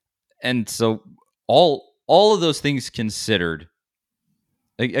 And so all of those things considered,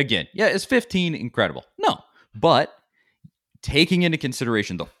 again, yeah, is 15 incredible? No, but taking into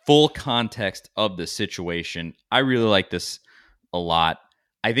consideration the full context of the situation, I really like this a lot.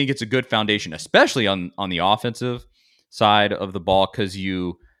 I think it's a good foundation, especially on the offensive side of the ball, because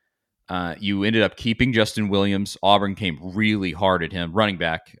you ended up keeping Justin Williams. Auburn came really hard at him, running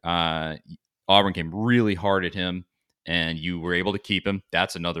back. Auburn came really hard at him, and you were able to keep him.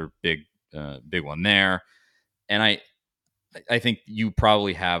 That's another big one there. And I think you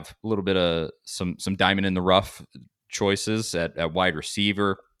probably have a little bit of some diamond in the rough choices at wide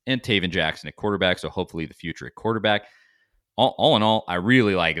receiver and Taven Jackson at quarterback. So hopefully the future at quarterback. All in all, I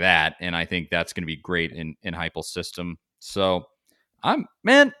really like that, and I think that's going to be great in Heupel's system. So I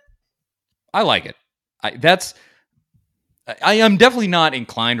like it. I am definitely not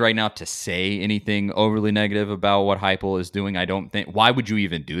inclined right now to say anything overly negative about what Heupel is doing. I don't think. Why would you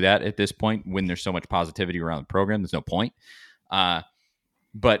even do that at this point when there's so much positivity around the program? There's no point.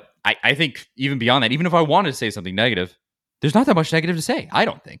 But I think even beyond that, even if I wanted to say something negative, there's not that much negative to say. I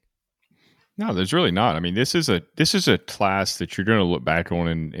don't think. No, there's really not. I mean, this is a class that you're going to look back on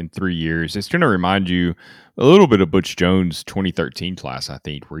in 3 years. It's going to remind you a little bit of Butch Jones' 2013 class, I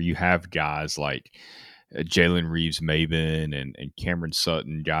think, where you have guys like Jalen Reeves-Maybin and Cameron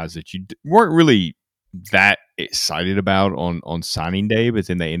Sutton, guys that you weren't really that excited about on signing day, but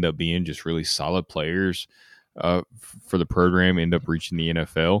then they end up being just really solid players for the program, end up reaching the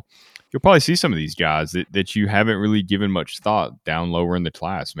NFL. You'll probably see some of these guys that you haven't really given much thought down lower in the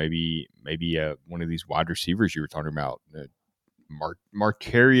class. Maybe one of these wide receivers you were talking about,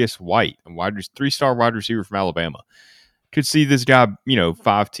 Marcarius White, a 3-star wide receiver from Alabama. Could see this guy,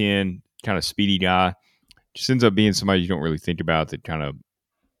 5'10", kind of speedy guy. Just ends up being somebody you don't really think about that kind of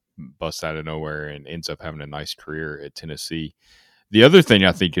busts out of nowhere and ends up having a nice career at Tennessee. The other thing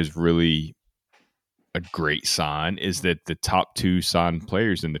I think is really a great sign is that the top 2 signed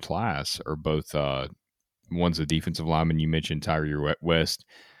players in the class are both one's a defensive lineman. You mentioned Tyree West.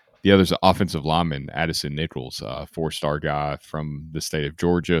 The other's an offensive lineman, Addison Nichols, a 4-star guy from the state of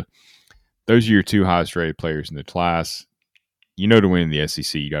Georgia. Those are your 2 highest rated players in the class. To win in the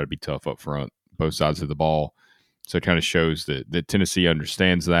SEC, you got to be tough up front, both sides of the ball. So it kind of shows that Tennessee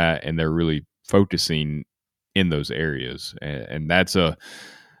understands that, and they're really focusing in those areas. And that's a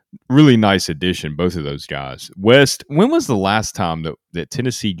really nice addition, both of those guys. West, when was the last time that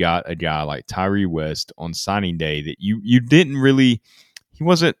Tennessee got a guy like Tyree West on signing day that you didn't really – he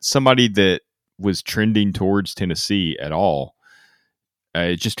wasn't somebody that was trending towards Tennessee at all.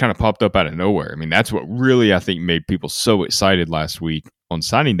 It just kind of popped up out of nowhere. I mean, that's what really I think made people so excited last week on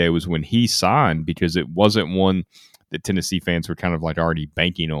signing day was when he signed, because it wasn't one that Tennessee fans were kind of like already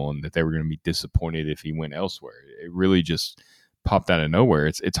banking on, that they were going to be disappointed if he went elsewhere. It really just popped out of nowhere.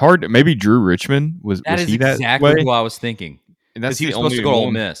 It's hard. Maybe Drew Richmond was he that exactly way? who I was thinking. And that's he was supposed to go to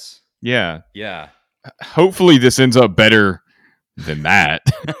Ole Miss. Yeah. Yeah. Hopefully this ends up better than that.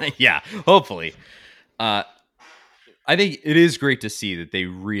 Yeah, hopefully. I think it is great to see that they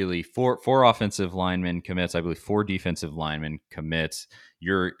really four offensive linemen commits, I believe 4 defensive linemen commits.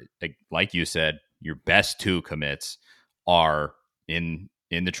 Like you said, your best 2 commits are in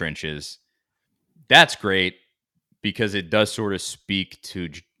the trenches. That's great because it does sort of speak to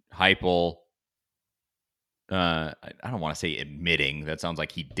Heupel. I don't want to say admitting, that sounds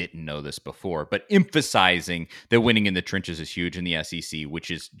like he didn't know this before, but emphasizing that winning in the trenches is huge in the SEC, which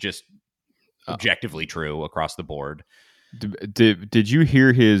is just objectively true across the board. Did you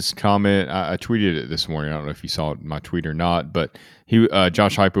hear his comment? I tweeted it this morning. I don't know if you saw my tweet or not, but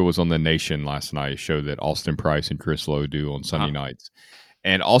Josh Heupel was on The Nation last night, a show that Austin Price and Chris Lowe do on Sunday nights.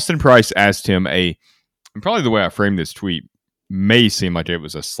 And Austin Price asked him and probably the way I framed this tweet may seem like it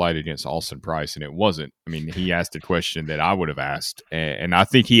was a slight against Austin Price, and it wasn't. I mean, he asked a question that I would have asked, and I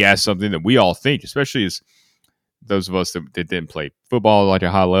think he asked something that we all think, especially as those of us that didn't play football like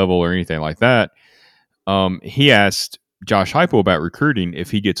a high level or anything like that. He asked Josh Heupel about recruiting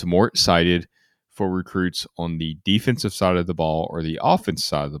if he gets more excited for recruits on the defensive side of the ball or the offensive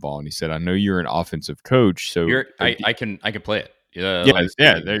side of the ball, and he said, "I know you're an offensive coach, so I can play it." Here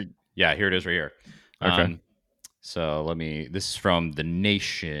it is right here. Okay. So this is from The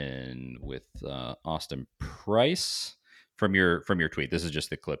Nation with Austin Price from your tweet. This is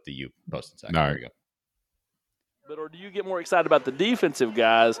just the clip that you posted, Zach. No. There you go. Or do you get more excited about the defensive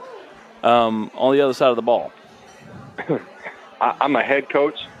guys on the other side of the ball? I'm a head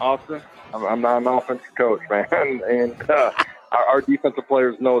coach, Austin. I'm not an offensive coach, man. And our defensive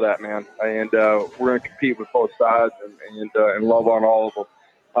players know that, man. And we're going to compete with both sides and love on all of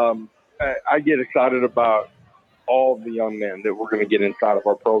them. I get excited about all the young men that we're going to get inside of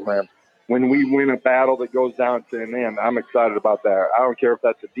our program. When we win a battle that goes down to an end, I'm excited about that. I don't care if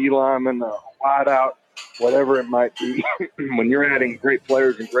that's a D lineman, a wideout, whatever it might be. When you're adding great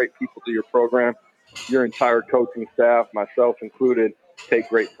players and great people to your program, your entire coaching staff, myself included, take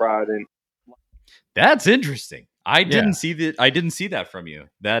great pride in. That's interesting. I didn't see that. I didn't see that from you.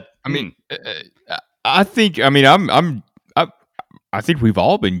 I think we've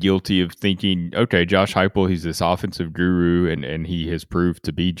all been guilty of thinking, okay, Josh Heupel, he's this offensive guru, and he has proved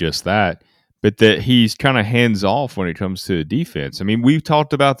to be just that, but that he's kind of hands off when it comes to defense. I mean, we've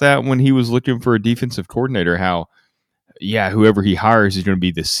talked about that when he was looking for a defensive coordinator, how, whoever he hires is going to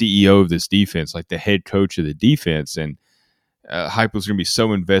be the CEO of this defense, like the head coach of the defense, and Heupel's going to be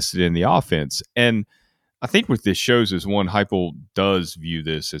so invested in the offense. And I think what this shows is, one, Heupel does view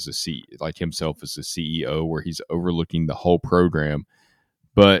this as himself as a CEO, where he's overlooking the whole program.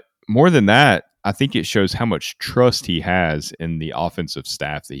 But more than that, I think it shows how much trust he has in the offensive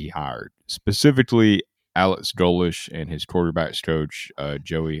staff that he hired, specifically Alex Golish and his quarterbacks coach,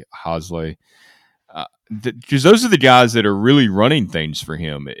 Joey Hasley. Because those are the guys that are really running things for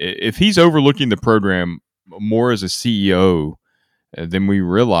him. If he's overlooking the program more as a CEO than we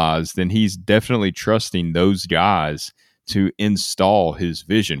realize, then he's definitely trusting those guys to install his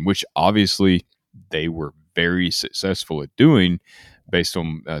vision, which obviously they were very successful at doing based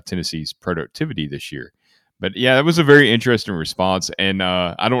on Tennessee's productivity this year. But yeah, that was a very interesting response. And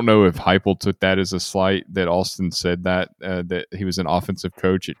I don't know if Heupel took that as a slight that Austin said that he was an offensive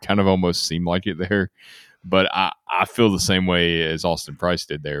coach. It kind of almost seemed like it there. But I feel the same way as Austin Price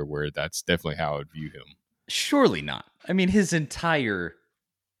did there, where that's definitely how I would view him. Surely not. I mean, his entire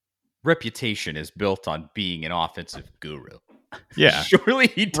reputation is built on being an offensive guru. Yeah. Surely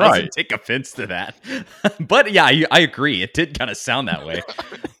he doesn't take offense to that. But yeah, I agree. It did kind of sound that way.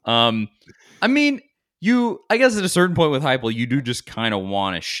 I mean, I guess at a certain point with Heupel, you do just kind of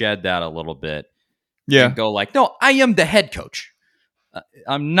want to shed that a little bit and go like, no, I am the head coach.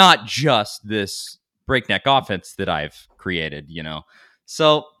 I'm not just this breakneck offense that I've created,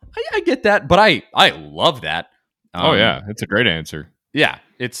 So I get that, but I love that. Oh yeah, it's a great answer. Yeah,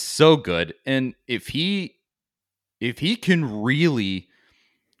 it's so good. And if he can really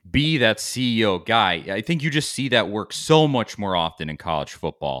be that CEO guy, I think you just see that work so much more often in college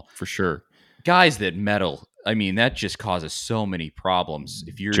football. For sure. Guys that meddle, I mean, that just causes so many problems.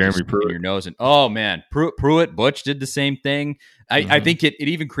 If you're Jeremy just sticking Pruitt. your nose in, oh man, Pruitt, Butch did the same thing. I think it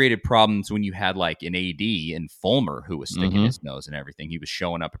even created problems when you had like an AD and Fulmer who was sticking his nose and everything. He was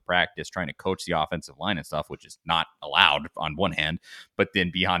showing up at practice trying to coach the offensive line and stuff, which is not allowed on one hand, but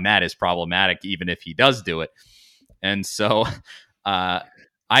then beyond that is problematic even if he does do it. And so I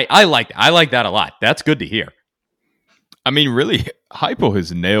like that a lot. That's good to hear. I mean, really, Heupel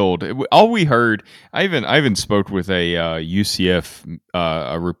has nailed all we heard. I even spoke with a UCF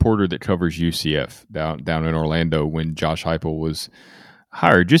a reporter that covers UCF down in Orlando when Josh Heupel was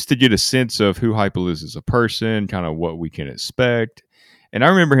hired, just to get a sense of who Heupel is as a person, kind of what we can expect. And I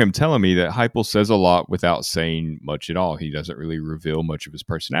remember him telling me that Heupel says a lot without saying much at all. He doesn't really reveal much of his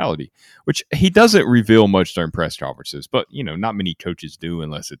personality, which he doesn't reveal much during press conferences. But not many coaches do,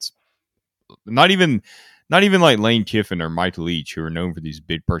 unless it's not even like Lane Kiffin or Mike Leach, who are known for these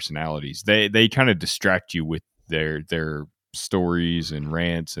big personalities. They kind of distract you with their stories and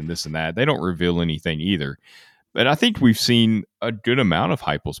rants and this and that. They don't reveal anything either. But I think we've seen a good amount of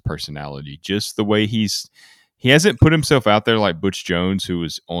Heupel's personality, just the way he hasn't put himself out there like Butch Jones, who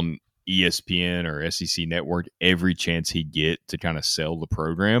was on ESPN or SEC Network every chance he'd get to kind of sell the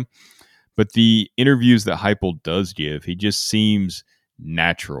program. But the interviews that Heupel does give, he just seems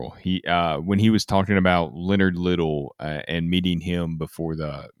natural. He when he was talking about Leonard Little and meeting him for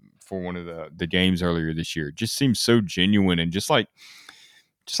one of the games earlier this year, it just seems so genuine and just like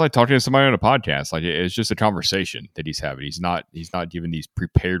talking to somebody on a podcast. Like it's just a conversation that he's having. He's not giving these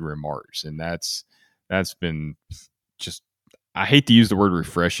prepared remarks, and that's been just. I hate to use the word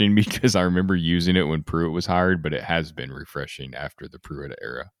refreshing because I remember using it when Pruitt was hired, but it has been refreshing after the Pruitt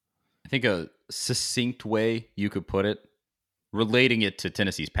era. I think a succinct way you could put it, relating it to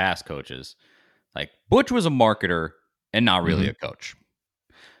Tennessee's past coaches, like Butch was a marketer and not really a coach.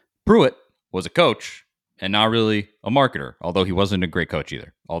 Pruitt was a coach and not really a marketer, although he wasn't a great coach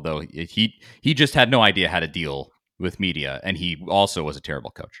either. Although he just had no idea how to deal with media, and he also was a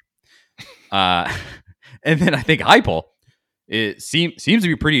terrible coach. And then I think Heupel seems to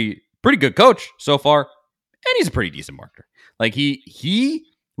be pretty good coach so far, and he's a pretty decent marketer. Like he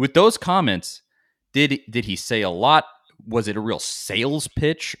with those comments, did he say a lot? Was it a real sales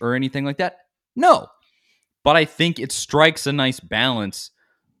pitch or anything like that? No. But I think it strikes a nice balance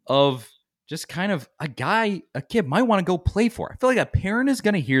of just kind of a kid might want to go play for. I feel like a parent is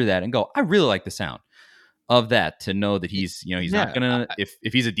going to hear that and go, I really like the sound of that, to know that he's not going to,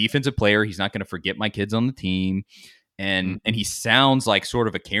 if he's a defensive player, he's not going to forget my kids on the team. And he sounds like sort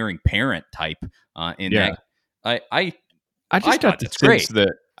of a caring parent type in that. I got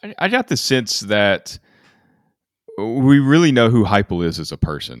the sense that we really know who Heupel is as a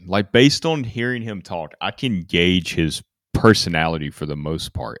person. Like, based on hearing him talk, I can gauge his personality for the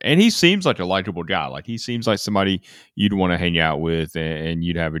most part. And he seems like a likable guy. Like, he seems like somebody you'd want to hang out with and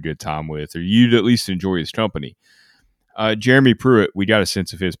you'd have a good time with, or you'd at least enjoy his company. Jeremy Pruitt, we got a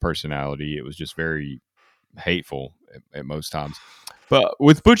sense of his personality. It was just very hateful at most times. But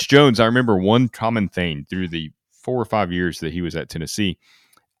with Butch Jones, I remember one common thing through the 4 or 5 years that he was at Tennessee.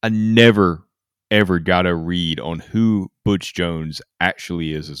 I never ever got a read on who Butch Jones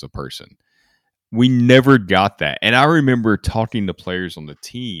actually is as a person. We never got that. And I remember talking to players on the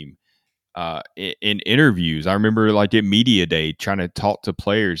team in interviews. I remember like at media day trying to talk to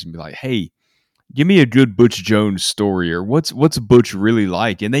players and be like, hey, give me a good Butch Jones story, or what's Butch really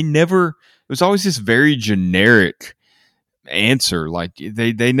like? And they never, it was always this very generic answer. Like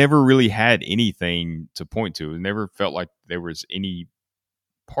they never really had anything to point to. It never felt like there was any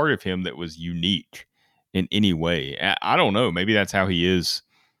part of him that was unique in any way. I don't know. Maybe that's how he is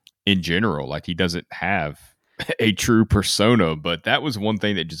in general. Like, he doesn't have a true persona, but that was one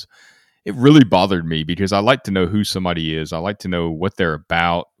thing that just, it really bothered me, because I like to know who somebody is. I like to know what they're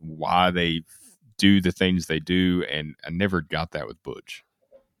about, why they do the things they do. And I never got that with Butch.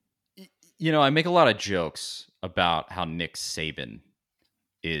 I make a lot of jokes about how Nick Saban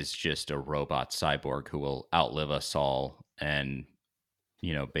is just a robot cyborg who will outlive us all and,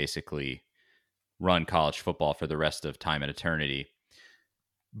 basically run college football for the rest of time and eternity.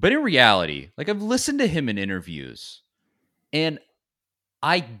 But in reality, like, I've listened to him in interviews, and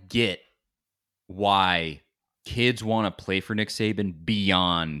I get why kids want to play for Nick Saban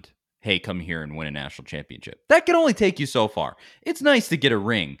beyond, hey, come here and win a national championship. That can only take you so far. It's nice to get a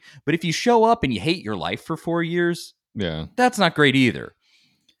ring, but if you show up and you hate your life for 4 years, that's not great either.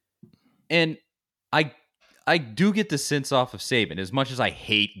 And I do get the sense off of Saban, as much as I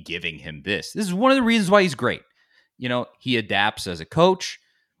hate giving him this. This is one of the reasons why he's great. He adapts as a coach.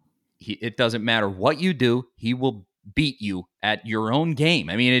 It doesn't matter what you do. He will beat you at your own game.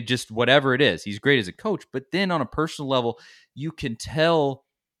 I mean, it just, whatever it is, he's great as a coach. But then on a personal level, you can tell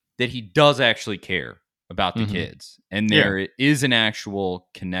that he does actually care about the kids. And there is an actual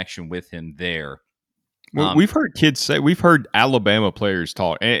connection with him there. Well, we've heard Alabama players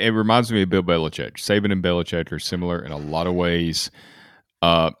talk. And it reminds me of Bill Belichick. Saban and Belichick are similar in a lot of ways.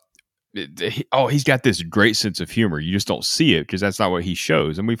 He's got this great sense of humor. You just don't see it because that's not what he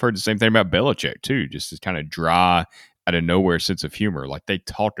shows. And we've heard the same thing about Belichick too. Just this kind of dry, out of nowhere sense of humor. Like, they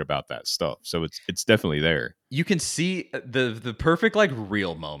talk about that stuff, so it's definitely there. You can see the perfect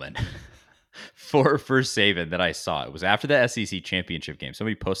real moment for Saban that I saw. It was after the SEC championship game.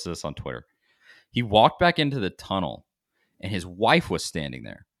 Somebody posted this on Twitter. He walked back into the tunnel, and his wife was standing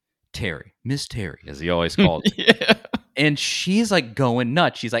there, Terry, Miss Terry, as he always called her. Yeah. And she's going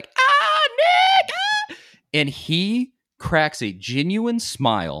nuts. She's like, Nick! Ah! And he cracks a genuine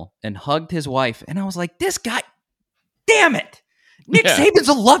smile and hugged his wife. And I was like, this guy, damn it. Nick Saban's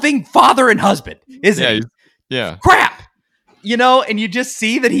a loving father and husband, isn't he? Yeah. Crap. And you just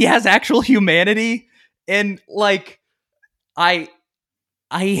see that he has actual humanity. And I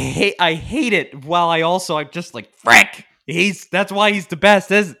hate it, while I'm just like, frick. That's why he's the best.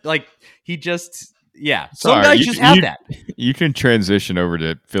 He just, some guys just have that. You can transition over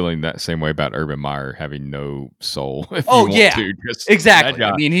to feeling that same way about Urban Meyer having no soul. Exactly.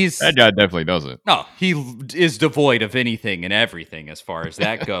 That guy definitely doesn't. No, he is devoid of anything and everything as far as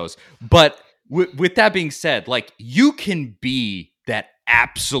that goes. But with that being said, you can be that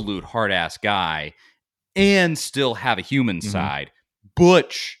absolute hard ass guy and still have a human side.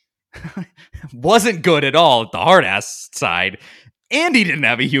 Butch wasn't good at all at the hard ass side, and he didn't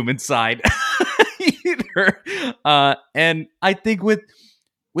have a human side either. And I think with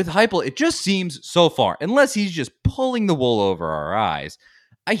Heupel, it just seems so far, unless he's just pulling the wool over our eyes,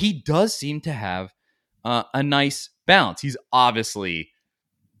 he does seem to have a nice balance. He's obviously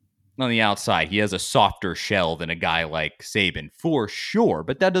on the outside, he has a softer shell than a guy like Saban, for sure.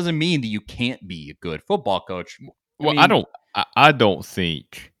 But that doesn't mean that you can't be a good football coach. I don't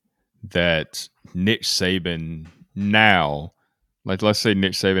think that Nick Saban now, let's say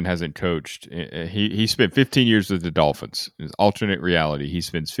Nick Saban hasn't coached. He spent 15 years with the Dolphins. It's alternate reality. He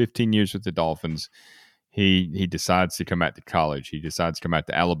spends 15 years with the Dolphins. He decides to come out to college. He decides to come out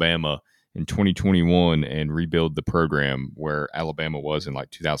to Alabama in 2021 and rebuild the program where Alabama was in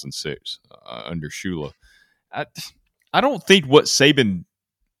 2006 under Shula. I don't think what Saban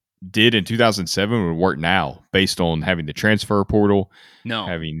did in 2007 would work now, based on having the transfer portal,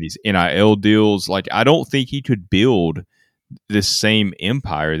 having these NIL deals. I don't think he could build this same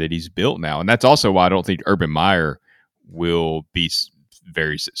empire that he's built now. And that's also why I don't think Urban Meyer will be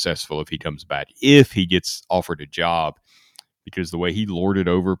very successful if he comes back, if he gets offered a job, because the way he lorded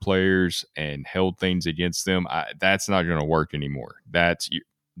over players and held things against them, that's not going to work anymore.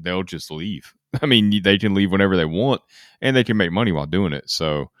 They'll just leave. I mean, they can leave whenever they want, and they can make money while doing it.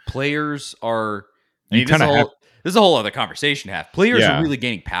 So players are. This is a whole other conversation to have. Players are really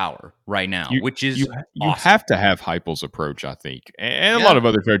gaining power right now, which is you awesome. have to have Heupel's approach, I think, and a lot of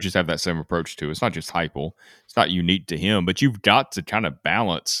other coaches have that same approach too. It's not just Heupel; it's not unique to him, but you've got to kind of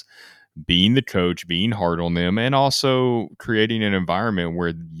balance being the coach, being hard on them, and also creating an environment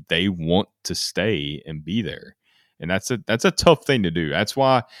where they want to stay and be there. And that's a tough thing to do. That's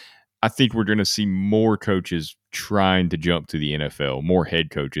why I think we're going to see more coaches trying to jump to the NFL, more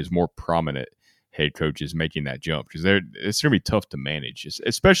head coaches, more prominent head coaches making that jump, because it's going to be tough to manage,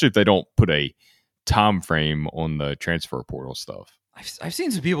 especially if they don't put a time frame on the transfer portal stuff. I've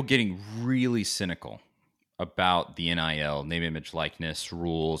seen some people getting really cynical about the NIL, name, image, likeness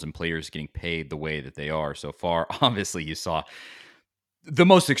rules, and players getting paid the way that they are so far. Obviously, you saw the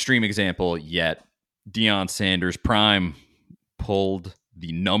most extreme example yet. Deion Sanders, prime, pulled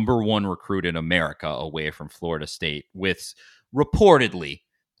the number one recruit in America away from Florida State with, reportedly,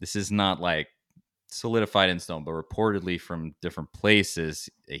 this is not solidified in stone, but reportedly from different places,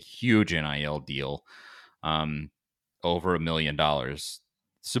 a huge NIL deal, over $1 million.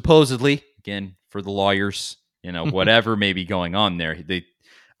 supposedly, again, for the lawyers, whatever may be going on there.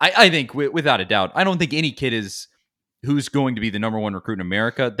 I think without a doubt, I don't think any kid who's going to be the number one recruit in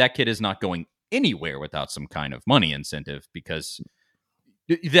America. That kid is not going anywhere without some kind of money incentive, because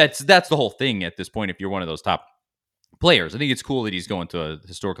that's the whole thing at this point. If you're one of those top players, I think it's cool that he's going to a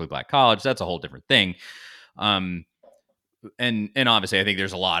historically black college. That's a whole different thing. And obviously, I think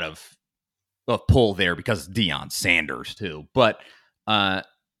there's a lot of pull there because Deion Sanders too. But I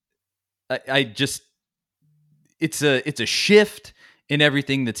just it's a shift in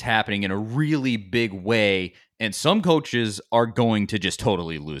everything that's happening in a really big way, and some coaches are going to just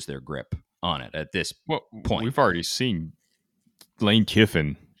totally lose their grip on it at this point. We've already seen Lane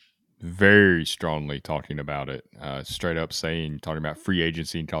Kiffin very strongly talking about it, straight up talking about free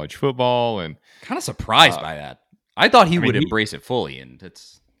agency in college football, and kind of surprised by that. I thought he would embrace it fully, and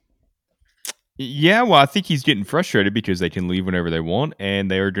it's. Yeah, well, I think he's getting frustrated because they can leave whenever they want,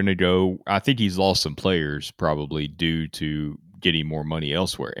 and they are going to go. I think he's lost some players probably due to getting more money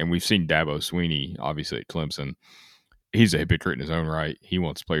elsewhere. And we've seen Dabo Sweeney, obviously at Clemson. He's a hypocrite in his own right. He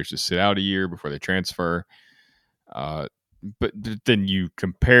wants players to sit out a year before they transfer. But then you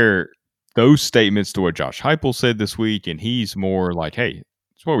compare those statements to what Josh Heupel said this week, and he's more like, hey,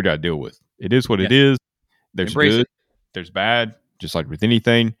 it's what we got to deal with. It is what it is. There's good, there's bad, just like with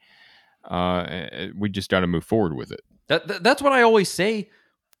anything. We just got to move forward with it. That's what I always say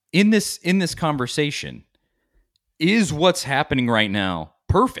in this conversation. Is what's happening right now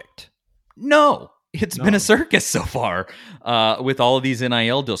perfect? No, it's been a circus so far with all of these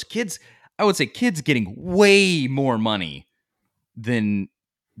NIL deals. I would say kids getting way more money than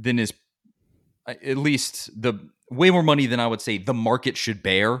is at least way more money than I would say the market should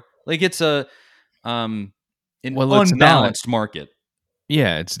bear. Like it's an unbalanced market.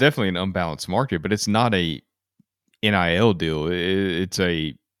 Yeah, it's definitely an unbalanced market, but it's not a NIL deal. It's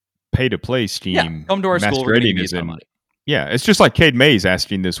a pay-to-play scheme. Yeah, come to our school, we're going to give you money. Yeah, it's just like Cade Mays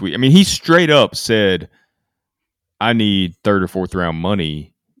asking this week. I mean, he straight up said, I need third or fourth round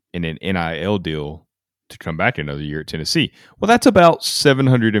money in an NIL deal to come back another year at Tennessee. Well, that's about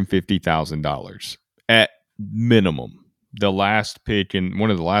 $750,000 at minimum. The last pick in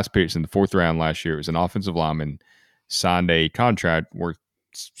one of the last picks in the fourth round last year was an offensive lineman signed a contract worth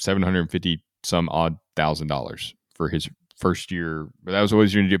 $750 some odd $1,000 for his first year. But that was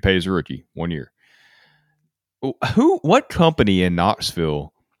always going to get paid as a rookie 1 year. What company in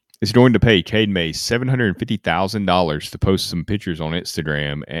Knoxville is going to pay Cade Mays $750,000 to post some pictures on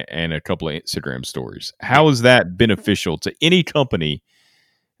Instagram and a couple of Instagram stories? How is that beneficial to any company?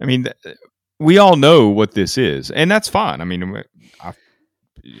 I mean, we all know what this is, and that's fine. I mean,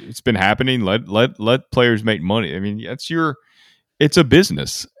 it's been happening. Let players make money. I mean, it's a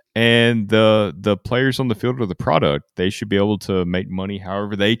business, and the players on the field are the product. They should be able to make money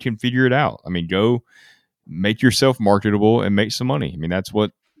however they can figure it out. I mean, go make yourself marketable and make some money. I mean, that's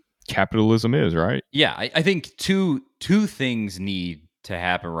what capitalism is, right? Yeah, I think two things need to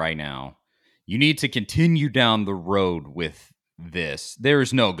happen right now. You need to continue down the road with this.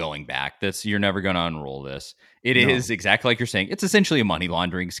 There's no going back. You're never going to unroll this. It is exactly like you're saying. It's essentially a money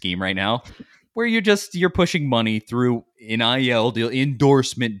laundering scheme right now, where you're pushing money through NIL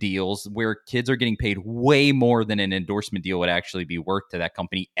endorsement deals, where kids are getting paid way more than an endorsement deal would actually be worth to that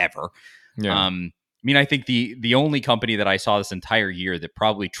company ever. Yeah. I mean, I think the only company that I saw this entire year that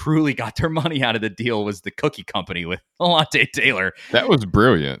probably truly got their money out of the deal was the cookie company with Alante Taylor. That was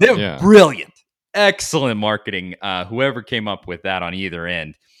brilliant. Brilliant. Excellent marketing. Whoever came up with that on either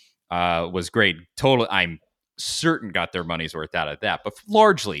end was great. I'm certain got their money's worth out of that. But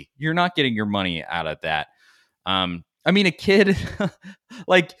largely, you're not getting your money out of that. I mean, a kid,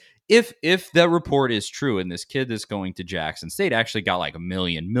 like, if that report is true and this kid that's going to Jackson State actually got like $1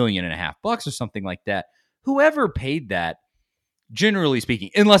 million and a half bucks or something like that, whoever paid that, generally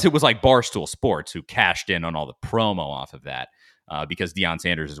speaking, unless it was like Barstool Sports who cashed in on all the promo off of that, because Deion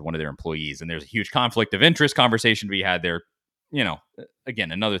Sanders is one of their employees and there's a huge conflict of interest conversation to be had there.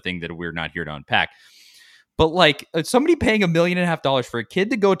 Again, another thing that we're not here to unpack. But like somebody paying $1.5 million for a kid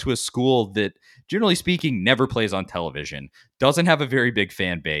to go to a school that, generally speaking, never plays on television, doesn't have a very big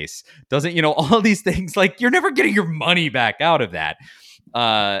fan base, doesn't, all these things, like you're never getting your money back out of that.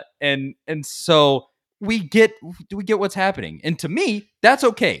 And so we get what's happening. And to me, that's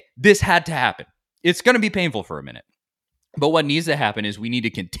okay. This had to happen. It's going to be painful for a minute. But what needs to happen is we need to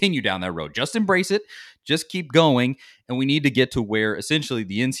continue down that road. Just embrace it. Just keep going. And we need to get to where essentially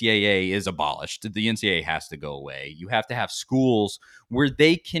the NCAA is abolished. The NCAA has to go away. You have to have schools where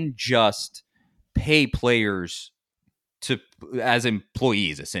they can just pay players as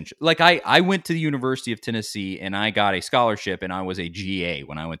employees, essentially. Like I went to the University of Tennessee and I got a scholarship and I was a GA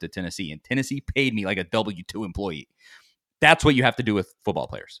when I went to Tennessee, and Tennessee paid me like a W-2 employee. That's what you have to do with football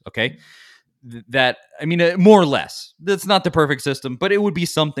players. Okay. More or less. That's not the perfect system, but it would be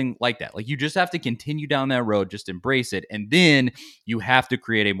something like that. Like you just have to continue down that road, just embrace it. And then you have to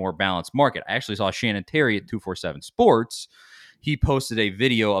create a more balanced market. I actually saw Shannon Terry at 247 Sports. He posted a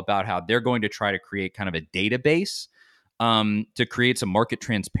video about how they're going to try to create kind of a database to create some market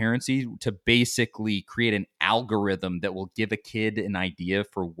transparency, to basically create an algorithm that will give a kid an idea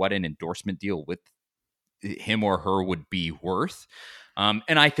for what an endorsement deal with him or her would be worth. And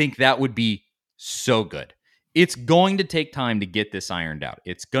I think that would be so good. It's going to take time to get this ironed out.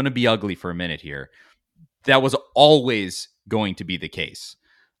 It's going to be ugly for a minute here. That was always going to be the case.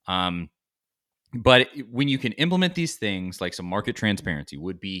 But when you can implement these things, like some market transparency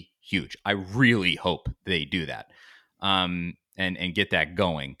would be huge. I really hope they do that and get that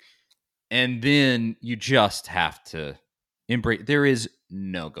going. And then you just have to embrace. There is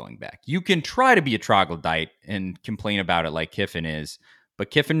no going back. You can try to be a troglodyte and complain about it like Kiffin is, but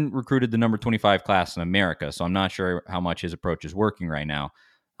Kiffin recruited the number 25 class in America, so I'm not sure how much his approach is working right now.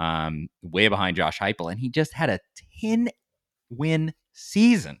 Way behind Josh Heupel, and he just had a 10-win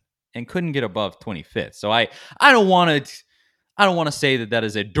season and couldn't get above 25th. So I don't want to say that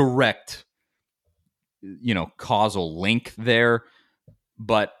is a direct, causal link there,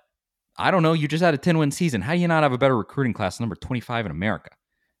 but I don't know. You just had a 10-win season. How do you not have a better recruiting class number 25 in America?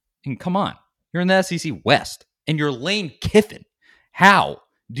 And come on, you're in the SEC West, and you're Lane Kiffin. How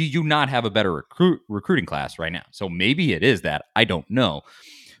do you not have a better recruiting class right now? So maybe it is that. I don't know.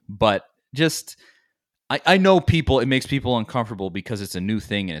 But just, I know it makes people uncomfortable because it's a new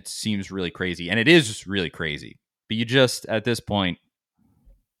thing and it seems really crazy. And it is really crazy. But you just, at this point,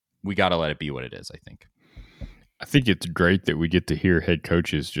 we got to let it be what it is, I think. I think it's great that we get to hear head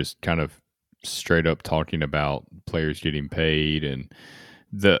coaches just kind of straight up talking about players getting paid and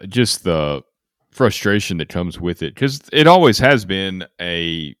the frustration that comes with it, because it always has been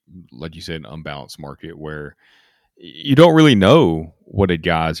like you said, an unbalanced market where you don't really know what a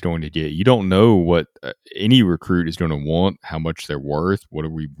guy is going to get. You don't know what any recruit is going to want, how much they're worth, what are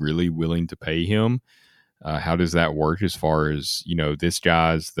we really willing to pay him. How does that work as far as, this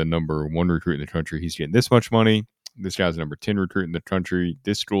guy's the number 1 recruit in the country, he's getting this much money. This guy's the number 10 recruit in the country,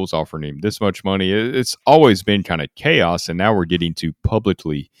 this school's offering him this much money. It's always been kind of chaos, and now we're getting to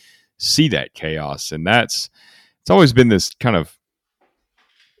publicly see that chaos. And it's always been this kind of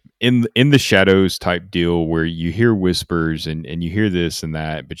in the shadows type deal where you hear whispers and you hear this and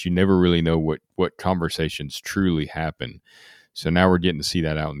that, but you never really know what conversations truly happen. So now we're getting to see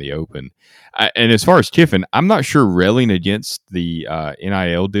that out in the open. And as far as Kiffin, I'm not sure railing against the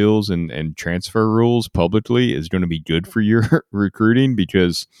NIL deals and transfer rules publicly is going to be good for your recruiting,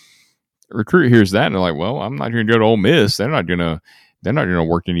 because a recruit hears that and they're like, well, I'm not going to go to Ole Miss. They're not going to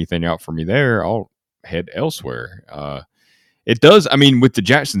work anything out for me there. I'll head elsewhere. It does. I mean, with the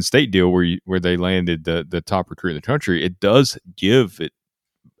Jackson State deal where they landed the top recruit in the country, it does give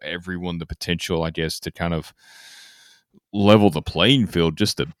everyone the potential, I guess, to kind of level the playing field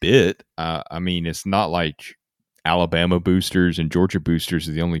just a bit. I mean, it's not like Alabama boosters and Georgia boosters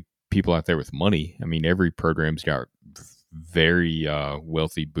are the only people out there with money. I mean, every program's got very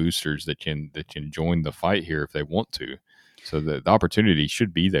wealthy boosters that can join the fight here if they want to. So the opportunity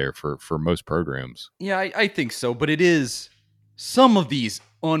should be there for most programs. Yeah, I think so. But it is some of these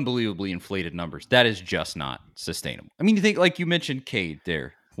unbelievably inflated numbers. That is just not sustainable. I mean, you think, like you mentioned, Cade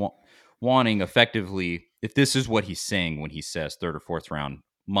there, wanting effectively, if this is what he's saying when he says 3rd or 4th round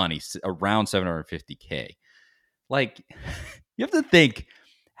money, around $750K. Like, you have to think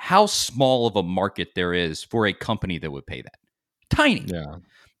how small of a market there is for a company that would pay that. Tiny. Yeah.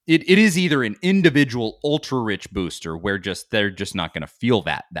 It is either an individual ultra rich booster where they're just not going to feel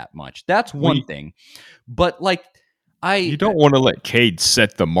that much. That's one thing. But like, you don't want to let Cade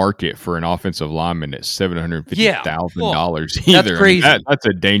set the market for an offensive lineman at $750,000 either. That's crazy. I mean, that's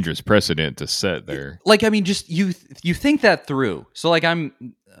a dangerous precedent to set there. Like, I mean, just you think that through. So like, I'm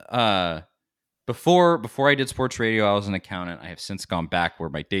before I did sports radio, I was an accountant. I have since gone back where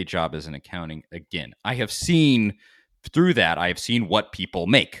my day job is in accounting again. I have seen through that. I have seen what people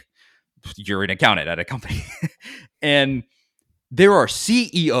make. You're an accountant at a company, and there are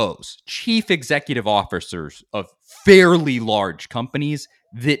CEOs, chief executive officers of fairly large companies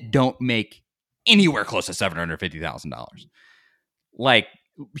that don't make anywhere close to $750,000. Like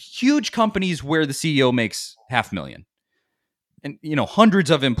huge companies where the CEO makes $500,000 and, hundreds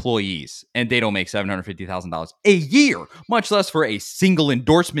of employees, and they don't make $750,000 a year, much less for a single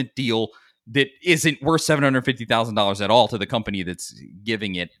endorsement deal that isn't worth $750,000 at all to the company that's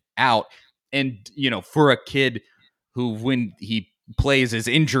giving it out. And, for a kid who, when he plays, is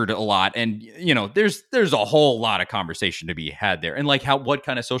injured a lot. And, there's a whole lot of conversation to be had there. And like what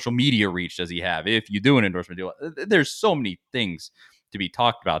kind of social media reach does he have if you do an endorsement deal? There's so many things to be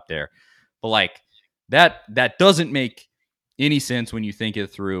talked about there. But like that doesn't make any sense when you think it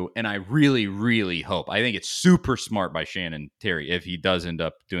through. And I really, really hope, I think it's super smart by Shannon Terry if he does end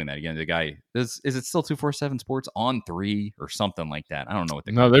up doing that again. The guy is it still 247 Sports on 3 or something like that? I don't know what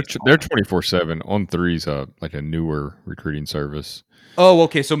the No, they're 24/7 on 3's like a newer recruiting service. Oh,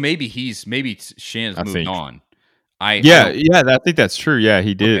 okay. So maybe Shannon's moved on. I think that's true. Yeah,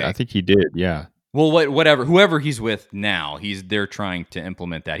 he did. Okay. I think he did. Yeah. Well, whoever he's with now, they're trying to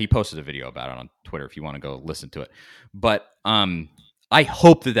implement that. He posted a video about it on Twitter if you want to go listen to it. But I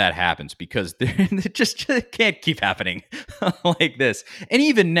hope that happens because it just can't keep happening like this. And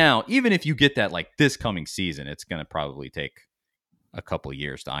even now, even if you get that like this coming season, it's going to probably take a couple of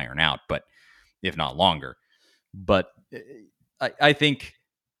years to iron out, but if not longer. But I think,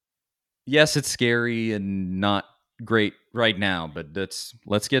 yes, it's scary and not great right now, but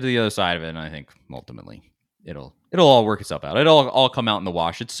let's get to the other side of it, and I think ultimately it'll all work itself out. It'll all come out in the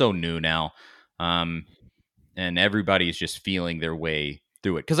wash. It's so new now, and everybody's just feeling their way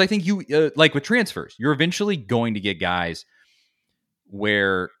through it. Because I think you like with transfers, you're eventually going to get guys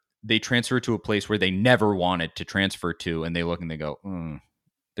where they transfer to a place where they never wanted to transfer to, and they look and they go,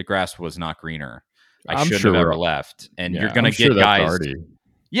 the grass was not greener. I shouldn't have ever left. And you're going to get guys.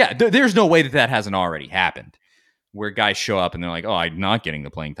 Yeah, there's no way that hasn't already happened. Where guys show up and they're like, oh, I'm not getting the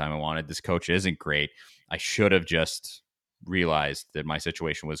playing time I wanted. This coach isn't great. I should have just realized that my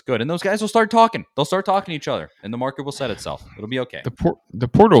situation was good. And those guys will start talking. They'll start talking to each other, and the market will set itself. It'll be okay. The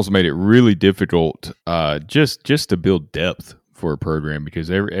portal's made it really difficult just to build depth for a program because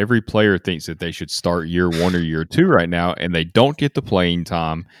every player thinks that they should start year 1 or year 2 right now, and they don't get the playing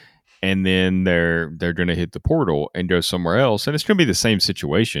time. And then they're going to hit the portal and go somewhere else. And it's going to be the same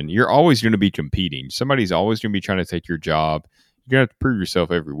situation. You're always going to be competing. Somebody's always going to be trying to take your job. You're going to have to prove yourself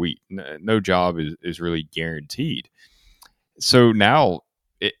every week. No job is really guaranteed. So now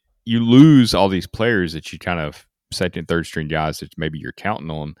you lose all these players that you kind of second, third string guys that maybe you're counting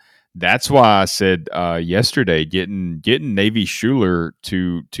on. That's why I said yesterday getting Navy Schuler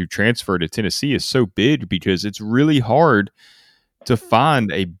to transfer to Tennessee is so big because it's really hard to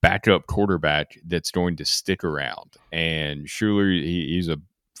find a backup quarterback that's going to stick around. And Schuler, he's a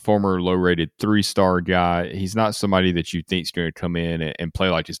former low-rated 3-star guy. He's not somebody that you think is going to come in and play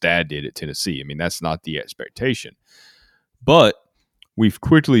like his dad did at Tennessee. I mean, that's not the expectation. But we've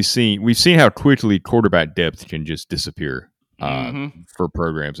seen how quickly quarterback depth can just disappear for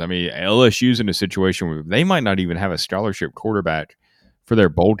programs. I mean, LSU's in a situation where they might not even have a scholarship quarterback for their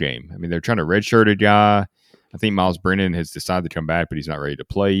bowl game. I mean, they're trying to redshirt a guy. I think Miles Brennan has decided to come back, but he's not ready to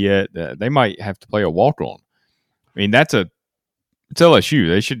play yet. They might have to play a walk-on. I mean, it's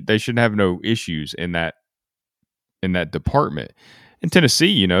LSU. They should have no issues in that department. In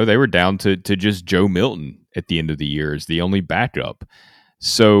Tennessee, they were down to just Joe Milton at the end of the year as the only backup.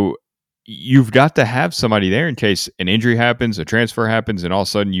 So you've got to have somebody there in case an injury happens, a transfer happens, and all of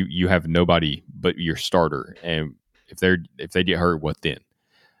a sudden you have nobody but your starter. And if they get hurt, what then?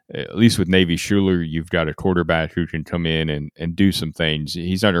 At least with Navy Schuler, you've got a quarterback who can come in and do some things.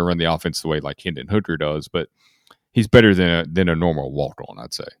 He's not going to run the offense the way like Hendon Hooker does, but he's better than a normal walk-on,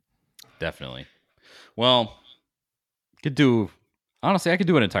 I'd say. Definitely. Well, I could do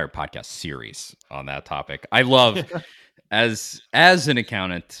an entire podcast series on that topic. I love, as an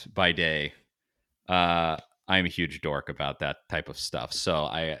accountant by day, I'm a huge dork about that type of stuff. So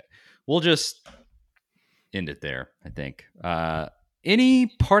we'll just end it there, I think. Any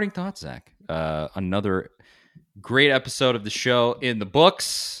parting thoughts, Zach? Another great episode of the show in the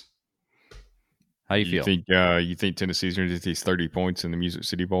books. How do you feel? You think Tennessee's going to get these 30 points in the Music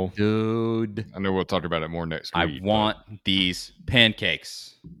City Bowl? Dude. I know we'll talk about it more next week. I want these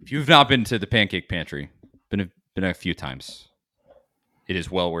pancakes. If you've not been to the Pancake Pantry, been a few times. It is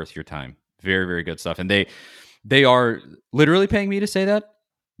well worth your time. Very, very good stuff. And they are literally paying me to say that,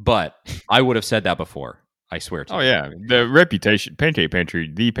 but I would have said that before. I swear to you. Oh, yeah. The reputation,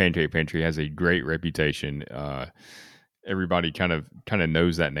 the Pancake Pantry has a great reputation. Everybody kind of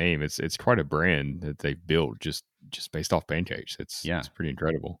knows that name. It's quite a brand that they've built just based off pancakes. It's pretty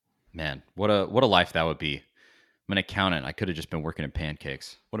incredible. Man, what a life that would be. I'm an accountant. I could have just been working in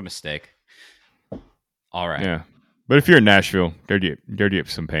pancakes. What a mistake. All right. Yeah. But if you're in Nashville, go get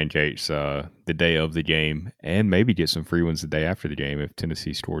some pancakes the day of the game, and maybe get some free ones the day after the game if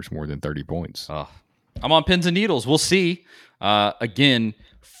Tennessee scores more than 30 points. I'm on pins and needles. We'll see. Again,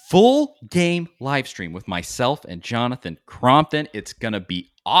 full game live stream with myself and Jonathan Crompton. It's going to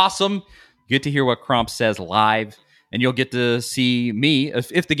be awesome. You get to hear what Cromp says live, and you'll get to see me.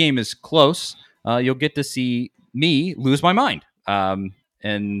 If the game is close, you'll get to see me lose my mind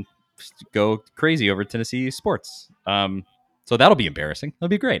and go crazy over Tennessee sports. So that'll be embarrassing. That'll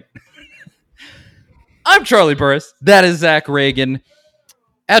be great. I'm Charlie Burris. That is Zach Reagan.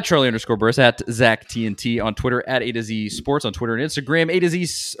 At Charlie_Burris, at Zach TNT on Twitter, at A to Z Sports on Twitter and Instagram, A to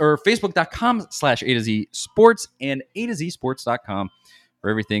Z or Facebook.com/A to Z Sports and A to Z Sports.com for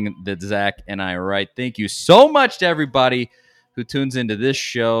everything that Zach and I write. Thank you so much to everybody who tunes into this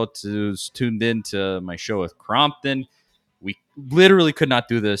show, who's tuned into my show with Crompton. We literally could not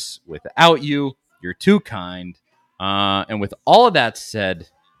do this without you. You're too kind. And with all of that said,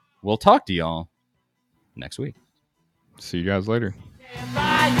 we'll talk to y'all next week. See you guys later.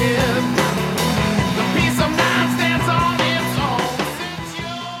 Yeah.